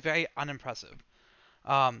 it's actually very unimpressive.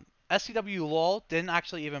 SCW LOL didn't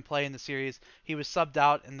actually even play in the series. He was subbed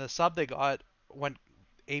out, and the sub they got went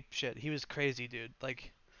ape shit. He was crazy, dude.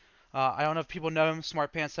 Like, I don't know if people know him,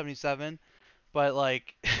 Smart Pants 77, but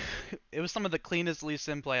like, it was some of the cleanest Lee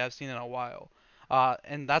Sin play I've seen in a while.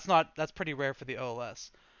 And that's pretty rare for the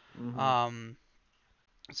OLS. Mhm. Um,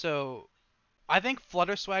 so I think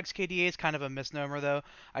Flutter Swag's KDA is kind of a misnomer though.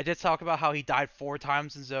 I did talk about how he died four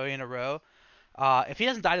times in Zoe in a row. If he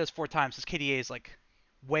doesn't die those four times, his KDA is like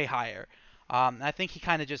way higher. I think he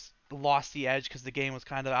kind of just lost the edge because the game was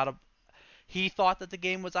kind of out of. He thought that the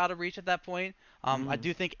game was out of reach at that point. I Mhm.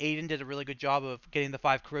 do think Aiden did a really good job of getting the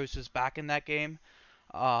five Corrosives back in that game.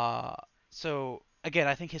 Uh, so again,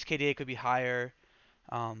 I think his KDA could be higher.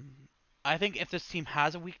 Um, I think if this team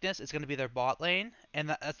has a weakness, it's going to be their bot lane, and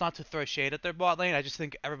that's not to throw shade at their bot lane. I just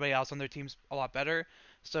think everybody else on their team's a lot better.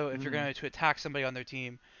 So if you're Mhm. going to attack somebody on their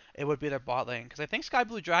team, it would be their bot lane because I think Sky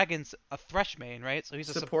Blue Dragon's a Thresh main, right? So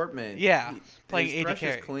he's Support main. yeah, playing His AD thresh is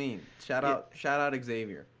carry. clean. Yeah, Shout out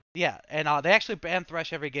Xavier. yeah, and they actually banned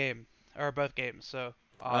Thresh every game or both games. So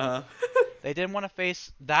Uh-huh. they didn't want to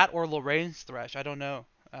face that or Lorraine's Thresh. I don't know.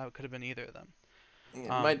 It could have been either of them. It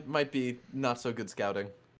Um, might be not so good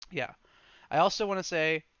scouting. yeah. I also want to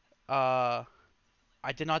say, uh,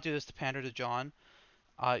 I did not do this to pander to John.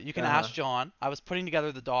 You can Uh-huh. ask John. I was putting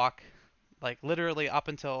together the doc, like literally up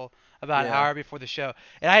until about an Yeah. hour before the show,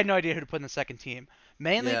 and I had no idea who to put in the second team.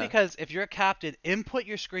 Mainly Yeah. because if you're a captain, input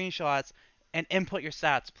your screenshots and input your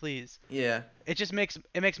stats, please. Yeah. It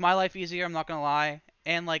makes my life easier. I'm not gonna lie,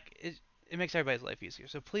 and like it makes everybody's life easier.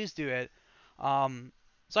 So please do it. Um,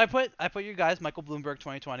 so I put you guys Michael Bloomberg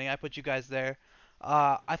 2020. I put you guys there.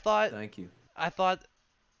 I thought Thank you. I thought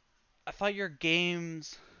I thought your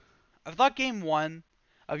games. I thought game one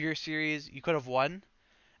of your series you could have won,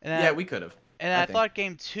 and Yeah, then we could have. and I I think. thought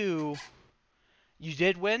game two you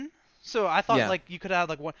did win. So I thought Yeah, like you could have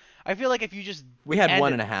like one. I feel like if you just we had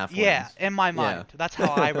one ended, and a half yeah, wins. in my Yeah. mind, that's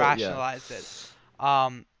how I Yeah. rationalized it.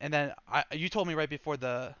 And then you told me right before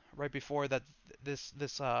that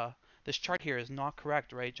this chart here is not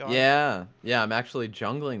correct, right, John? Yeah. Yeah. I'm actually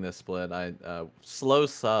jungling this split. I slow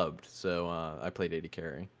subbed, so I played AD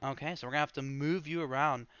carry. Okay, so we're gonna have to move you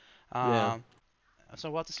around. Yeah. Um, so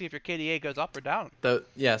we'll have to see if your KDA goes up or down. Though,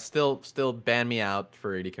 yeah. Still ban me out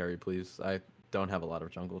for AD carry, please. I don't have a lot of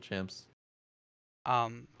jungle champs.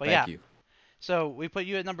 But Thank yeah, you. so we put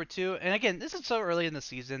you at number two, and again, this is so early in the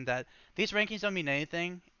season that these rankings don't mean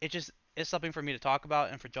anything. It just is something for me to talk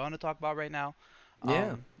about and for John to talk about right now.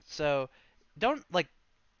 Yeah. So don't like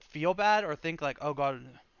feel bad or think like, oh god,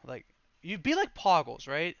 like you'd be like Poggles,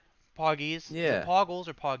 right? Poggies. Is it Yeah. Poggles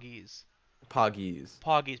or Poggies? Poggies.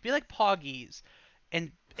 Poggies. Be like Poggies,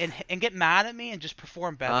 and get mad at me and just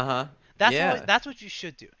perform Uh better. huh. That's all. Yeah. That's what you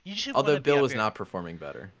should do. You should want Although to be Bill up was here. not performing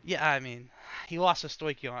better. Yeah, I mean, he lost to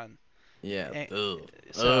Stoichion. Yeah. Eh, Ugh.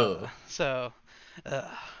 So Ugh. so,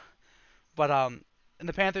 uh, but in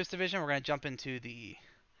the Panthers division, we're gonna jump into the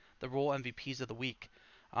role MVPs of the week.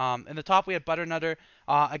 In the top we had Butternutter.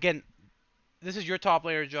 Again, this is your top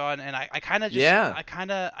layer, John, and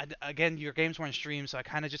Yeah. again, your games weren't streamed, so I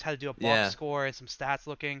kind of just had to do a box Yeah. score and some stats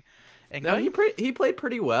looking. And No, going, he played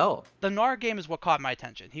pretty well. the Nar game is what caught my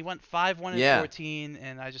attention. He went 5-1 and Yeah. 14,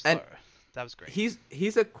 and I just And thought that was great.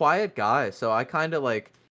 he's a quiet guy, so I kind of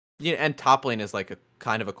like, and top lane is like a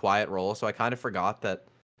kind of a quiet role, so I kind of forgot that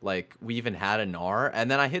like we even had a Gnar,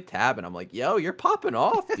 and then I hit tab and I'm like, yo, you're popping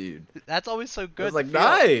off, dude. That's always so I was good to like, feel.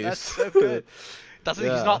 That's nice. so good. Doesn't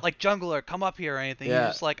He's Yeah. not like jungler, come up here or anything. He's Yeah.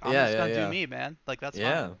 just like, I'm Yeah. just Yeah. gonna do Yeah. me, man. Like that's fine.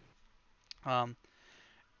 Yeah. Um,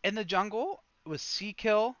 in the jungle was C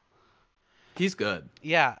kill. He's good.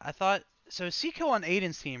 Yeah, I thought so. C kill on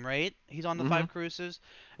Aiden's team, right? He's on the Mhm. five cruises,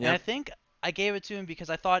 and I Yep. think I gave it to him because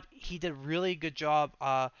I thought he did really good job.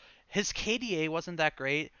 His KDA wasn't that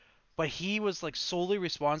great, but he was like solely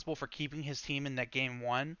responsible for keeping his team in that game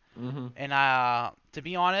one. Mhm. And to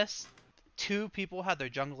be honest, two people had their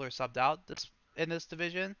jungler subbed out in this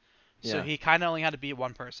division, so Yeah. he kind of only had to beat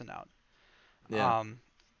one person out. Yeah. Um,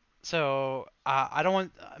 so I don't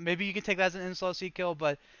want. Maybe you can take that as an insult C kill,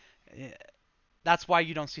 but eh, that's why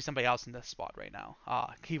you don't see somebody else in this spot right now.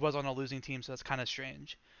 He was on a losing team, so that's kind of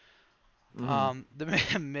strange. Mhm.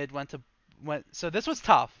 The mid went. So this was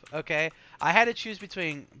tough. Okay, I had to choose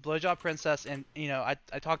between Blowjob Princess and I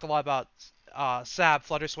talked a lot about Sab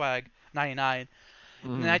Flutterswag 99,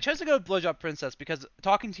 and I Mhm. chose to go with Blowjob Princess because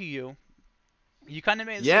talking to you, you kind of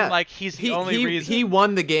made it seem Yeah. like he's the only He reason.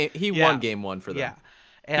 won the game. He won Yeah, game 1 for them. yeah,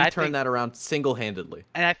 and He I turned think that around single-handedly.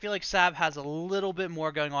 and I feel like Sab has a little bit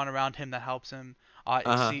more going on around him that helps him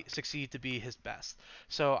Uh-huh. succeed to be his best.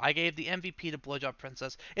 So I gave the MVP to Blowjob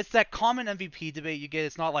Princess. It's that common MVP debate you get.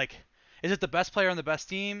 It's not like, is it the best player on the best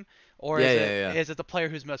team, or Yeah, is yeah, it yeah. is it the player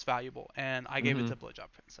who's most valuable? And I gave it Mhm. to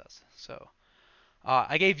Blowjob Princess. So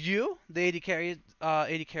I gave you the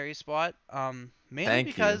AD carry spot, mainly Thank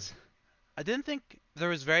you. because I didn't think there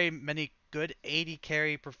was very many good AD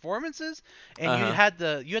carry performances, and Uh-huh. you had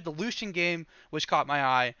the Lucian game, which caught my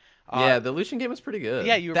eye. Uh, Yeah, the Lucian game was pretty yeah,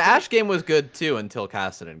 good. you were The pretty Ashe game was good too until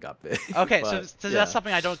Kassadin got big. okay. So, But so that's yeah.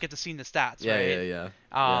 something I don't get to see in the stats, Yeah, yeah, right? yeah.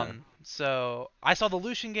 Yeah. So I saw the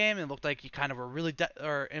Lucian game and it looked like you kind of were really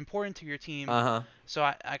or important to your team. Uh-huh. So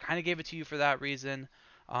I kind of gave it to you for that reason.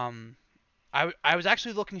 Um, I was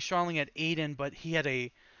actually looking strongly at Aiden, but he had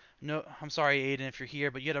a no. I'm sorry, Aiden, if you're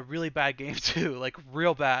here, but you had a really bad game too, like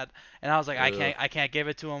real bad. And I was like, Ugh. I can't give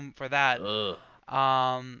it to him for that. Ugh.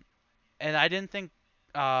 Um, and uh, I didn't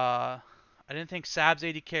think Sab's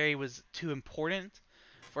AD carry was too important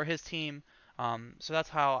for his team. So that's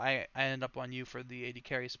how I ended up on you for the AD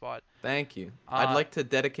carry spot. Thank you. I'd Uh, like to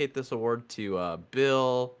dedicate this award to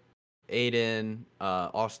Bill, Aiden,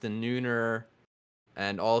 Austin Nooner,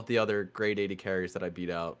 and all of the other great 80 carries that I beat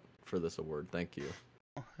out for this award. Thank you.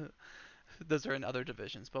 those are in other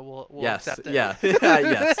divisions, but we'll Yes. accept it. Yeah.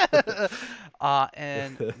 yes.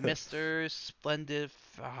 And Mr. Splendid.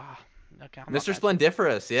 Okay, I'm not Mr. gonna.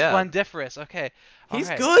 Splendiferous. Yeah. Splendiferous. Okay. All He's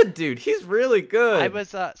right. good, dude. He's really I good. was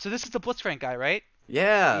so this is the Blitzcrank guy, right?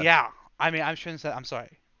 Yeah. Yeah. I mean, I'm sure that. I'm sorry.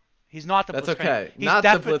 He's not the That's Blitzcrank. okay. Not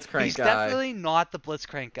the He's Blitzcrank guy. definitely not the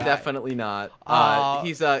Blitzcrank guy. Definitely not. Uh,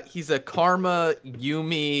 He's a Karma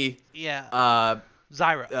Yumi yeah. uh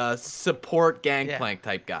Zyra. support Yeah. gangplank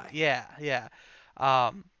type guy. Yeah. Yeah.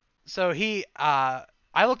 Um. So he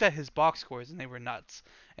I looked at his box scores and they were nuts.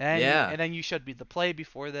 Yeah. And then you showed me the play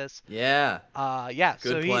before this. Yeah. Yeah.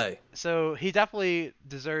 Good play. So he definitely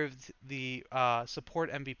deserved the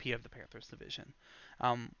support MVP of the Panthers division.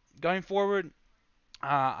 Um, Going forward,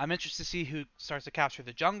 I'm interested to see who starts to capture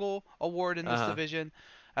the Jungle Award in this Uh-huh. division.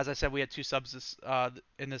 As I said, we had two subs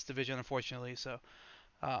in this division, unfortunately. So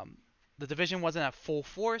um, the division wasn't at full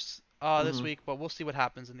force this Mhm. week, but we'll see what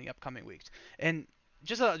happens in the upcoming weeks. And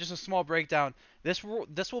just a small breakdown. This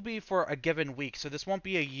will be for a given week, so this won't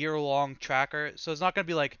be a year long tracker. So it's not gonna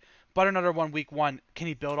be like Butternut won week one. Can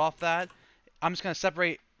he build off that? I'm just gonna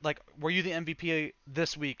separate like were you the MVP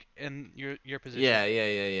this week in your Yeah, position? yeah,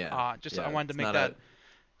 yeah, yeah. Just I Yeah, wanted to it's make not that. a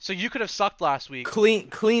So you could have sucked last week.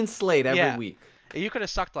 clean slate every Yeah, week. you could have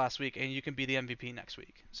sucked last week, and you can be the MVP next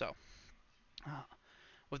week. So uh,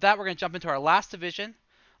 with that, we're gonna jump into our last division.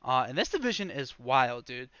 And this division is wild,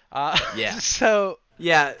 dude. Yeah. So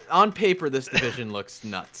Yeah, on paper this division looks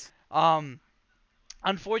nuts. um,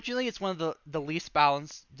 unfortunately, it's one of the least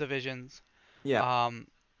balanced divisions. Yeah, Um,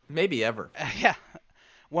 maybe ever. yeah.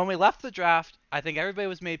 When we left the draft, I think everybody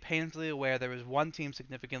was made painfully aware there was one team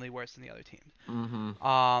significantly worse than the other team.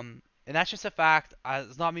 Mhm. And that's just a fact.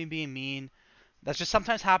 It's not me being mean. That just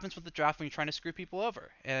sometimes happens with the draft when you're trying to screw people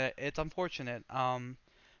over. It's unfortunate.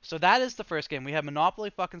 So that is the first game. We had Monopoly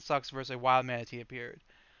fucking sucks versus a Wild Manatee appeared.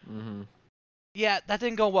 Mhm. Yeah, that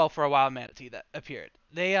didn't go well for a Wild Manatee that appeared.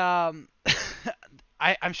 They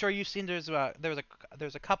I'm sure you've seen there's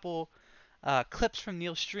a couple clips from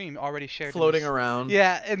Neil's stream already shared in Floating this around.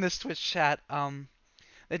 yeah in this Twitch chat.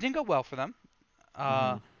 They didn't go well for them.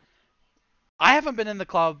 Uh, Mhm. I haven't been in the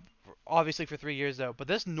club obviously for 3 years though, but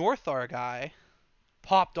this Northar guy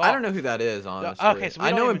popped I don't off. know who that is, Okay, honestly. so we I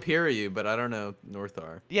don't know even. Imperiu, but I don't know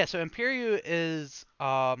Northar. Yeah, so Imperiu is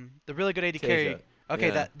the really good AD carry. Tasia. Okay,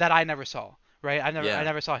 Yeah. that I never saw. Right, I Yeah.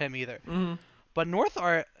 never saw him either. Mhm. But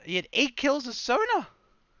Northar, he had 8 kills as Sona.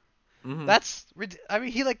 Mhm. I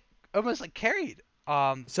mean he like almost like carried.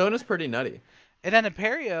 Sona's pretty nutty. And then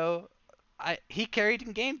Imperio, he carried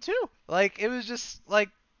in game two. Like it was just like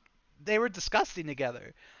they were disgusting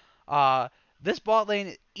together. Uh, this bot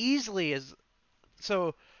lane easily is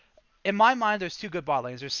so in my mind, there's two good bot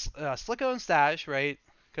lanes. There's Slicko and Stash, right?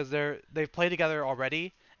 Because they've played together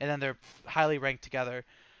already, and then they're highly ranked together.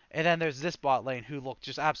 And then there's this bot lane who looked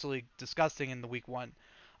just absolutely disgusting in the week one.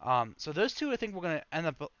 So those two, I think we're gonna end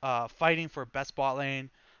up fighting for best bot lane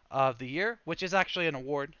of the year, which is actually an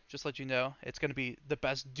award. Just to let you know, it's gonna be the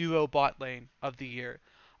best duo bot lane of the year.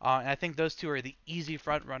 And I think those two are the easy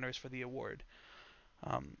front runners for the award.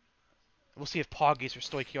 Um, we'll see if Poggies or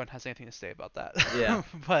Stoichion has anything to say about that. Yeah.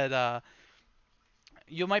 But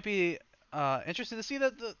you might be interested to see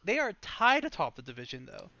that they are tied atop the division,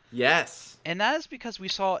 though. Yes. And that is because we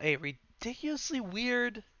saw a ridiculously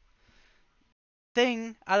weird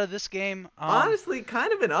thing out of this game. Honestly,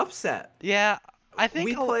 kind of an upset. Yeah, I think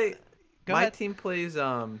We I'll play go My ahead. team plays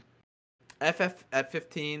FF at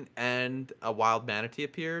 15 and a Wild Manatee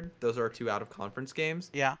appeared. Those are our two out of conference games.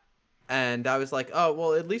 Yeah, And I was like, "Oh,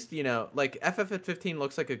 well, at least, like FF at 15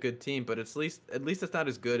 looks like a good team, but at least it's not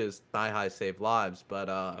as good as Thigh High Save Lives, but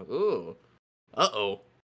ooh. Uh-oh.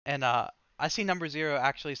 and I see number zero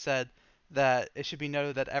actually said that it should be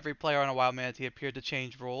noted that every player on a Wild Manatee appeared to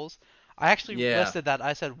change rules. I actually Yeah. listed that.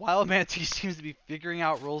 I said Wild Manatee seems to be figuring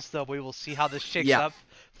out rules still. We will see how this shakes Yeah. up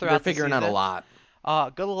They're throughout the figuring out a season.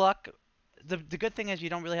 lot. Good luck. The good thing is you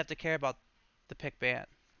don't really have to care about the pick ban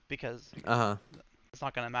because Uh-huh. it's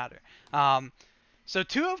not gonna matter. Um, so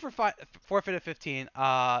two over five forfeited 15.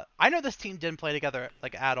 I know this team didn't play together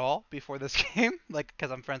like at all before this game, like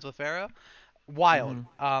because I'm friends with Pharaoh. Wild.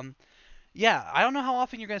 Mhm. Yeah, I don't know how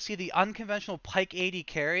often you're gonna see the unconventional Pike 80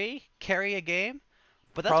 carry a game,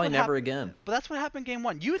 but that's Probably what never happened. again, But that's what happened game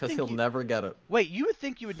one. You would cuz he'll think never get it. wait, you would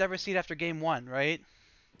think you would never see it after game one, right?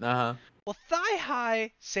 Uh-huh. Well, thigh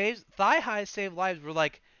high save lives were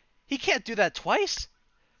like, he can't do that twice.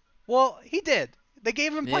 Well, he did. They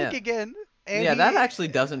gave him Pike Yeah. again, and Yeah, that he actually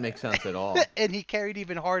doesn't make sense at all. and he carried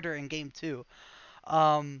even harder in game two.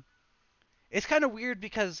 Um, it's kind of weird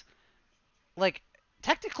because like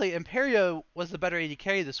technically Imperio was the better AD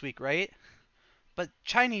carry this week, right? But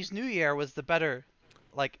Chinese New Year was the better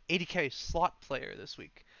like AD carry slot player this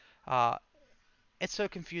week. Uh, it's so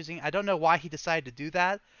confusing. I don't know why he decided to do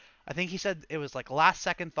that. I think he said it was like last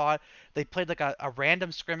second thought. They played like a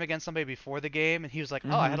random scrim against somebody before the game, and he was like,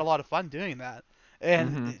 "Oh, I had Mhm. a lot of fun doing that,"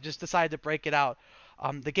 and Mhm. just decided to break it out.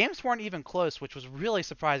 The games weren't even close, which was really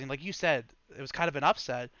surprising. Like you said, it was kind of an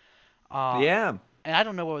upset. Uh, Yeah. and I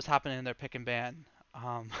don't know what was happening in their pick and ban.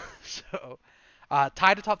 So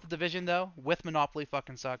tied atop the division though with Monopoly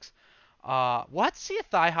fucking sucks. We'll have to see if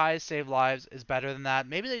Thigh Highs Save Lives is better than that.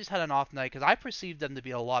 Maybe they just had an off night because I perceived them to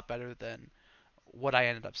be a lot better than what I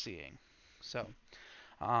ended up seeing. So,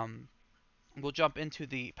 um, we'll jump into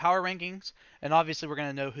the power rankings, and obviously we're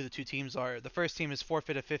gonna know who the two teams are. The first team is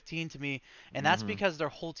forfeit of 15 to me, and that's Mm-hmm. because their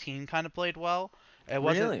whole team kind of played well. It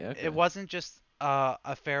wasn't Really? it Okay. wasn't just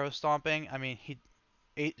a Pharaoh stomping. I mean, he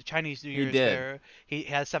ate Chinese New He Year's did. Pharaoh. He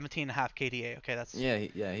has 17.5 KDA. Okay, that's Yeah,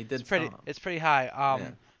 he it's did pretty stomp. it's pretty high.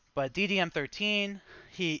 Yeah. But DDM 13,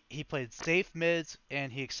 he played safe mids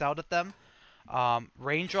and he excelled at them.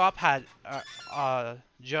 Raindrop had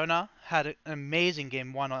Jonah had an amazing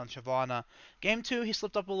game one on Shyvana. Game two he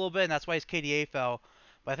slipped up a little bit and that's why his KDA fell.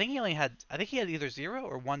 But I think he had either zero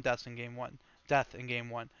or one death in game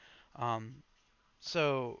one. Um,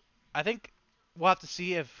 so I think we'll have to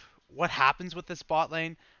see if what happens with this bot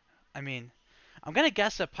lane. I mean, I'm gonna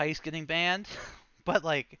guess that Pyke's getting banned, but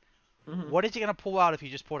like, Hmm. what is he gonna pull out if he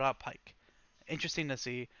just pulled out Pyke? Interesting to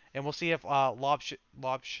see, and we'll see if yeah,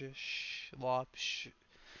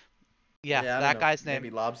 Yeah, I don't that know. guy's name.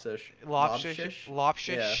 Maybe Lobsish. Lobshish. Lobshish?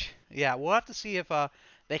 Yeah. Lobshish. Yeah, we'll have to see if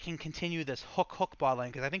they can continue this hook bot lane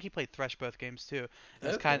because I think he played Thresh both games too.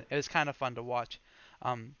 Okay. It was kind of fun to watch.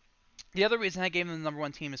 Um, the other reason I gave them the number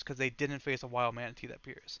one team is because they didn't face a wild manatee that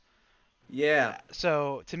peers. Yeah.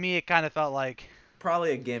 So to me, it kind of felt like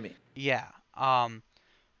Probably a gimme. yeah.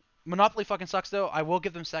 Monopoly fucking sucks though. I will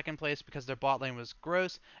give them second place because their bot lane was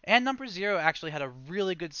gross. And number zero actually had a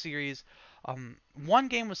really good series. One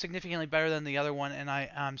game was significantly better than the other one, and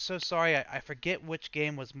I'm so sorry. I forget which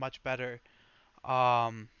game was much better.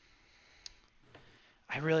 Um,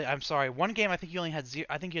 I'm sorry. One game I think you only had zero.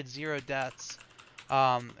 I think you had zero deaths.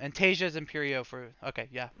 And Tasia's Imperio for okay,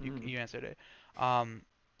 yeah, Mm. you answered it. Um,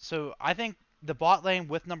 so I think the bot lane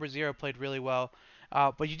with number zero played really well.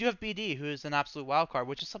 But you do have BD, who is an absolute wild card,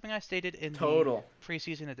 which is something I stated in the Total.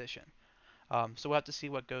 preseason edition. So we'll have to see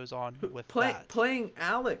what goes on with Play, that. playing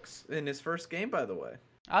Alex in his first game, by the way.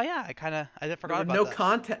 Oh yeah, I did There forgot was about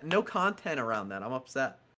that. no content around that. I'm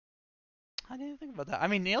upset. I didn't think about that. I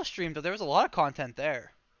mean, Neil streamed, but there was a lot of content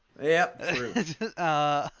there. Yep, true.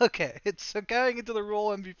 Okay, it's so going into the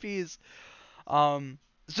role MVPs. Um,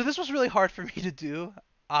 so this was really hard for me to do,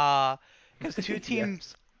 because two Yeah.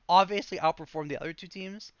 teams obviously outperformed the other two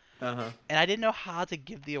teams, Uh-huh. and I didn't know how to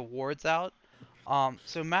give the awards out.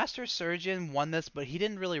 So Master Surgeon won this, but he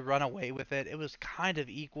didn't really run away with it. It was kind of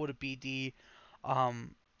equal to BD,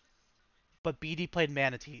 um, but BD played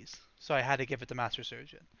Manatees, so I had to give it to Master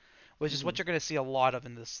Surgeon, which is Hmm. what you're gonna see a lot of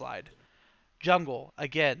in this slide. Jungle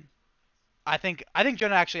again. I think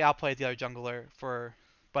Jonah actually outplayed the other jungler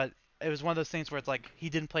but it was one of those things where it's like he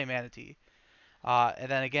didn't play Manatee. And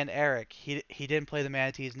then again, Eric, he didn't play the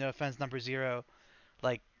Manatees. No offense, number zero.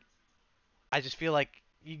 Like I just feel like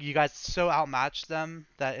you guys so outmatched them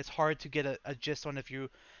that it's hard to get a gist on if you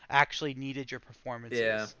actually needed your Yeah.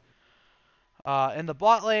 performances. In the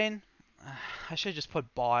bot lane, I should just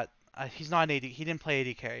put bot. He's not an AD. He didn't play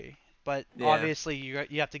AD carry, but Yeah. obviously you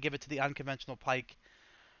have to give it to the unconventional Pyke.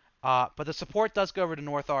 But the support does go over to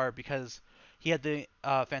North R because he had the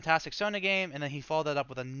fantastic Sona game, and then he followed that up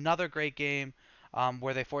with another great game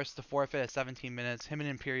where they forced the forfeit at 17 minutes. Him and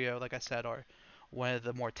Imperio, like I said, are one of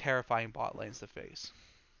the more terrifying bot lanes to face.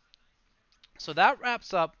 So that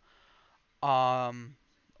wraps up um,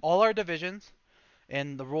 all our divisions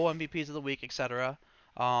and the role MVPs of the week, etc.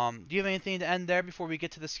 Do you have anything to end there before we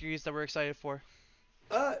get to the series that we're excited for?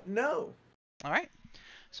 No. All right.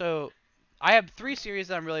 So I have three series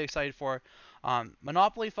that I'm really excited for.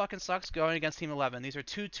 Monopoly fucking sucks going against Team 11. These are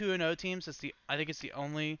two 2-0 teams. I think it's the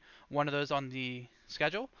only one of those on the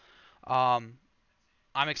schedule. Um,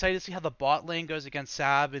 I'm excited to see how the bot lane goes against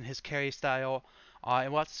Sab and his carry style.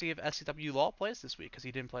 And we'll have to see if SCW Law plays this week because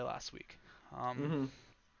he didn't play last week. Um, Hmm.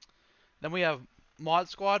 then we have Mod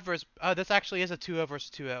Squad versus. This actually is a 2-0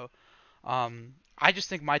 versus 2-0. I just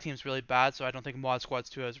think my team's really bad, so I don't think Mod Squad's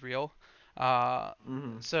 2-0 is real. Uh,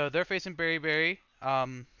 Hmm. so they're facing Berry Berry.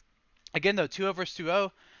 Again, though, 2-0 versus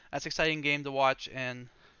 2-0. That's an exciting game to watch, and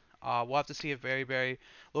we'll have to see if Berry Berry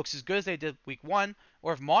looks as good as they did week one,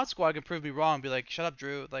 or if Mod Squad can prove me wrong and be like, shut up,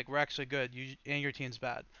 Drew. Like, we're actually good. You and your team's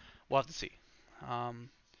bad. We'll have to see. Um,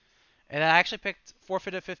 and I actually picked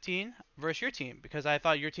Forfeit at 15 versus your team because I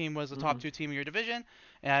thought your team was the top Hmm. two team in your division,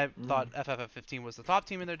 and I Hmm. thought FF at 15 was the top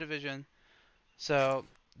team in their division. So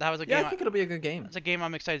that was a Yeah, I game. think it'll be a good game. That's a game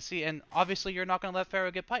I'm excited to see. And obviously, you're not going to let Pharaoh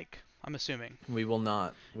get Pike. I'm assuming. We will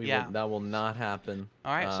not. We will. Yeah. That will not happen.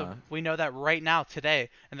 All right. So we know that right now, today,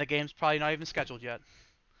 and the game's probably not even scheduled yet.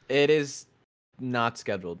 It is not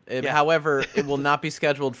scheduled. Yeah. However, it will not be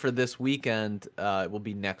scheduled for this weekend. It will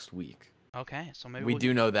be next week. Okay, so We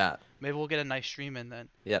do know that. maybe we'll get a nice stream in then.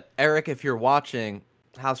 Yep. Eric, if you're watching,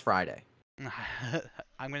 how's Friday?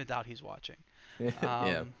 I'm gonna doubt he's watching. Yeah.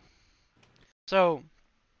 Um, so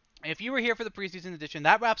if you were here for the preseason edition,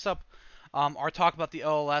 that wraps up our talk about the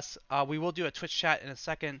OLS. We will do a Twitch chat in a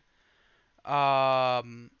second,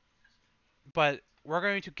 um, but we're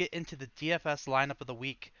going to get into the DFS lineup of the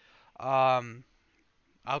week. Um,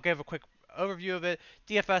 I'll give a quick overview of it.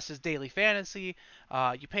 DFS is daily fantasy.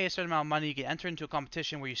 You pay a certain amount of money, you get entered into a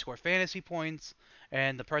competition where you score fantasy points,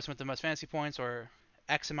 and the person with the most fantasy points or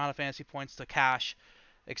X amount of fantasy points to cash,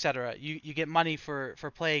 etc. You get money for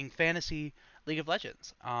playing fantasy League of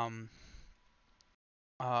Legends.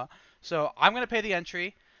 Uh, so I'm gonna pay the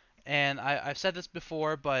entry, and I've said this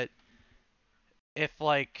before, but if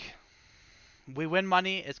like we win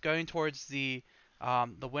money, it's going towards the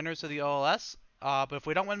winners of the OLS. But if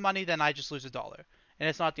we don't win money, then I just lose $1, and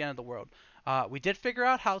it's not the end of the world. We did figure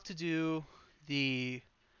out how to do the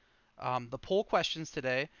the poll questions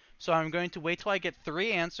today, so I'm going to wait till I get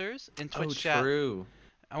 3 answers in Oh, Twitch chat. true.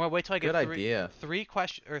 I'm gonna wait till I get Good idea.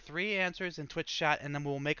 three answers in Twitch chat, and then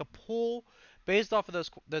we'll make a poll based off of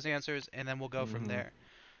those answers, and then we'll go from Hmm. there.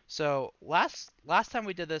 So last time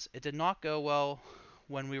we did this, it did not go well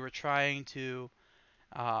when we were trying to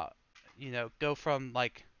uh, go from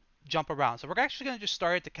like jump around. So we're actually gonna just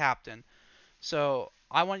start at the captain. So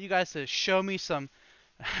I want you guys to show me some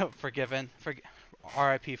forgiven,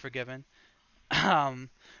 RIP forgiven. Um,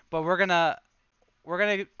 but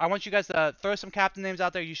I want you guys to throw some captain names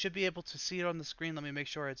out there. You should be able to see it on the screen. Let me make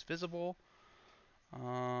sure it's visible.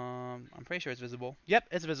 I'm pretty sure it's visible. Yep,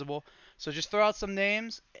 it's visible. So just throw out some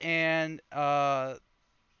names and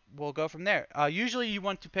we'll go from there. Usually you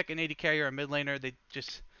want to pick an AD carry or a mid laner. They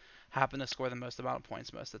just happen to score the most amount of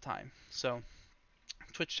points most of the time. So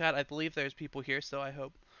Twitch chat, I believe there's people here still. I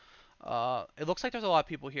hope. It looks like there's a lot of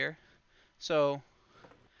people here. So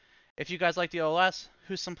if you guys like the OLS,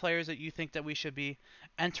 who's some players that you think that we should be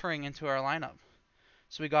entering into our lineup?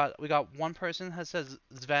 So we got one person that says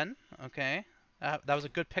Sven. Okay, that was a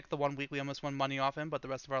good pick. The one week we almost won money off him, but the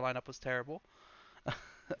rest of our lineup was terrible,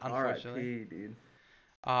 unfortunately. R.I.P., dude.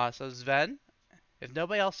 So Sven. If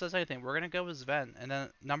nobody else says anything, we're gonna go with Sven, and then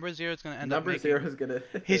number zero is gonna end up Number making. zero is gonna.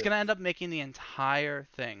 He's gonna end up making the entire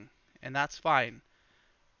thing, and that's fine.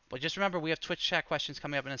 But just remember, we have Twitch chat questions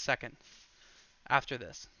coming up in a second after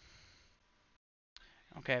this.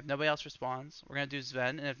 Okay, if nobody else responds, we're gonna do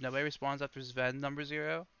Sven, and if nobody responds after Sven number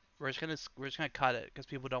zero, we're just gonna cut it because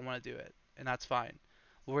people don't want to do it, and that's fine.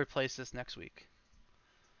 We'll replace this next week.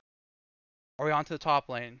 Are we on to the top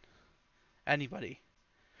lane? Anybody?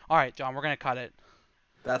 All right, John, we're gonna cut it.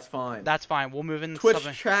 That's fine. That's fine. We'll move in Twitch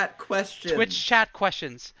something. chat Twitch questions. chat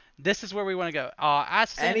questions. This is where we want to go.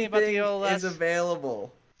 Ask us anything about the Anything is OLS.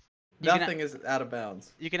 available. You can Nothing is out of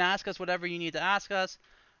bounds. you can ask us whatever you need to ask us.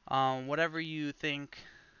 Whatever you think.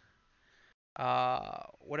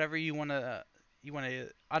 Whatever you wanna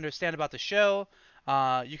understand about the show.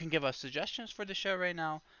 You can give us suggestions for the show right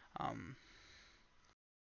now. Um,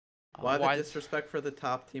 Why the why? disrespect for the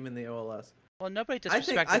top team in the OLS? Well, nobody I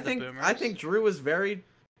think I disrespected the think I boomers. think Drew was very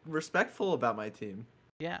respectful about my team.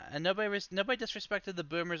 Yeah, and nobody disrespected the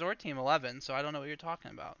boomers or Team 11. So I don't know what you're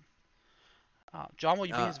talking about. John, will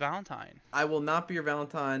you be Uh, his Valentine? I will not be your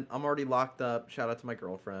Valentine. I'm already locked up. Shout out to my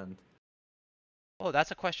girlfriend. Oh,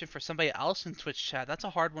 that's a question for somebody else in Twitch chat. That's a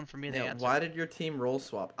hard one for me to Yeah, answer. why did your team role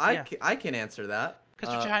swap? Yeah, I can answer that.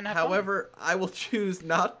 because we're trying to have fun. However, I will choose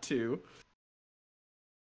not to.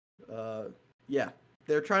 Yeah,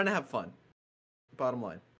 they're trying to have fun. Bottom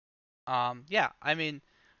line. Yeah, I mean,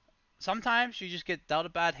 sometimes you just get dealt a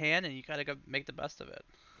bad hand and you gotta go make the best of it.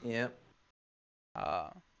 Yeah. Uh,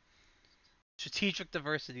 Strategic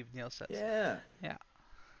diversity, Neil says. Yeah. Yeah.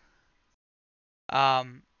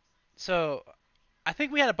 Um, so I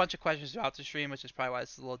think we had a bunch of questions throughout the stream, which is probably why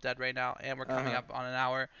it's a little dead right now, and we're Uh coming huh. up on an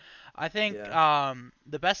hour. I think Yeah.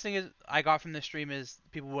 the best thing is I got from this stream is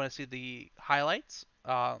people want to see the highlights.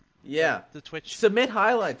 Yeah. The Twitch. Submit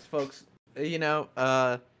highlights, folks. You know,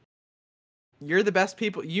 you're the best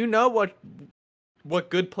people. You know what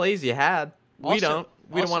good plays you had. We Also, don't.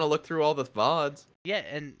 We don't want to look through all the VODs. yeah,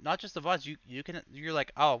 and not just the VODs. You're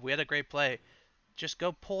like, oh, we had a great play. Just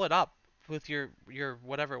go pull it up with your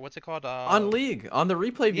whatever. What's it called? On League, on the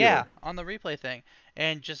replay Yeah, viewer. on the replay thing,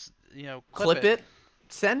 and just clip Clip it. it,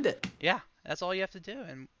 send it. Yeah, that's all you have to do,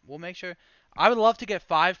 and we'll make sure. I would love to get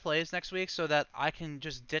 5 plays next week so that I can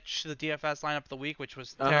just ditch the DFS lineup of the week, which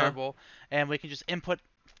was Uh-huh. terrible, and we can just input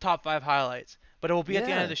top 5 highlights. But it will be at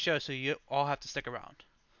the end of Yeah. the show, so you all have to stick around.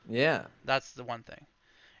 Yeah. That's the one thing.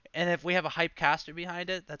 And if we have a hype caster behind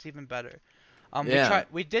it, that's even better. Yeah,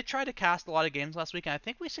 We did try to cast a lot of games last week, and I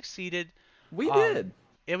think we succeeded. we Um, did.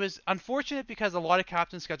 it was unfortunate because a lot of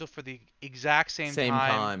captains scheduled for the exact same Same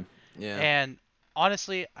time, time. Yeah. and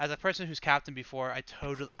honestly, as a person who's captained before, I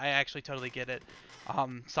actually totally get it.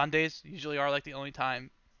 Sundays usually are like the only time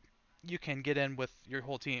you can get in with your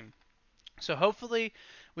whole team. So hopefully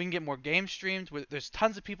we can get more games streamed. There's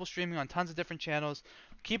tons of people streaming on tons of different channels.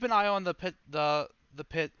 Keep an eye on the pit lol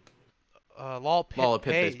pit Lala Pit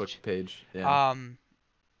Facebook page. page. Yeah. Um,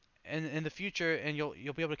 in the future, and you'll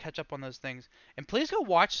be able to catch up on those things. And please go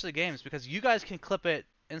watch the games because you guys can clip it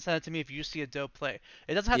and send it to me if you see a dope play.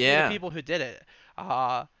 It doesn't have to be the Yeah. people who did it.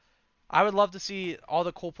 Uh, I would love to see all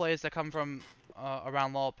the cool plays that come from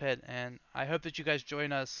around lol pit, and I hope that you guys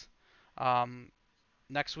join us. Um,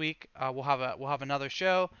 Next week we'll have another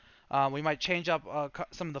show. We might change up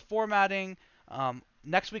some of the formatting.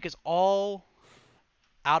 Next week is all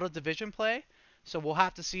out of division play, so we'll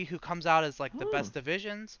have to see who comes out as like the Hmm. best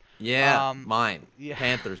divisions. Yeah. Um, Mine. yeah,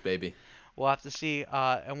 Panthers, baby. we'll have to see,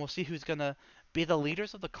 and we'll see who's gonna be the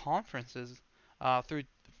leaders of the conferences through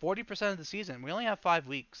 40% of the season. We only have 5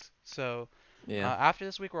 weeks, so Yeah. after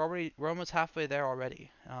this week we're almost halfway there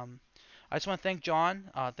already. I just want to thank John.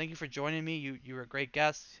 Thank you for joining me. You were a great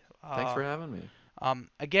guest. Thanks Uh, for having me.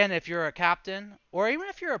 Again, if you're a captain or even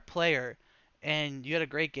if you're a player and you had a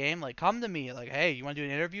great game, like come to me, like, hey, you want to do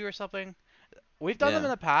an interview or something? We've done them Yeah.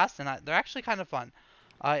 in the past, and they're actually kind of fun.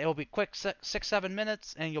 It'll be quick, 7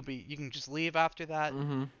 minutes, and you can just leave after that,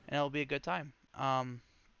 Mm-hmm. and it'll be a good time.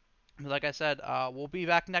 Like I said, we'll be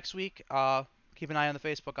back next week. Keep an eye on the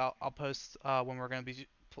Facebook. I'll post when we're gonna be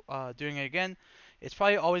doing it again. It's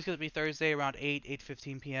probably always gonna be Thursday around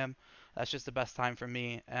 8:15 p.m. That's just the best time for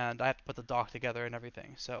me, and I have to put the doc together and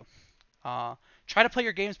everything. So uh, try to play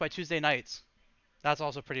your games by Tuesday nights. That's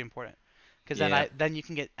also pretty important, because Yeah. then you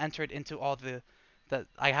can get entered into all the that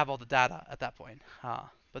I have all the data at that point.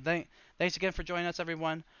 But thanks again for joining us,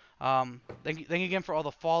 everyone. Thank you again for all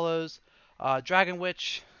the follows. Dragon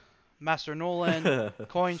Witch, Master Nolan,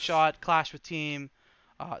 Coin Shot, Clash with Team.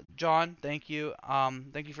 John, thank you.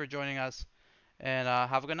 Thank you for joining us, and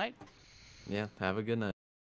have a good night. Yeah. Have a good night.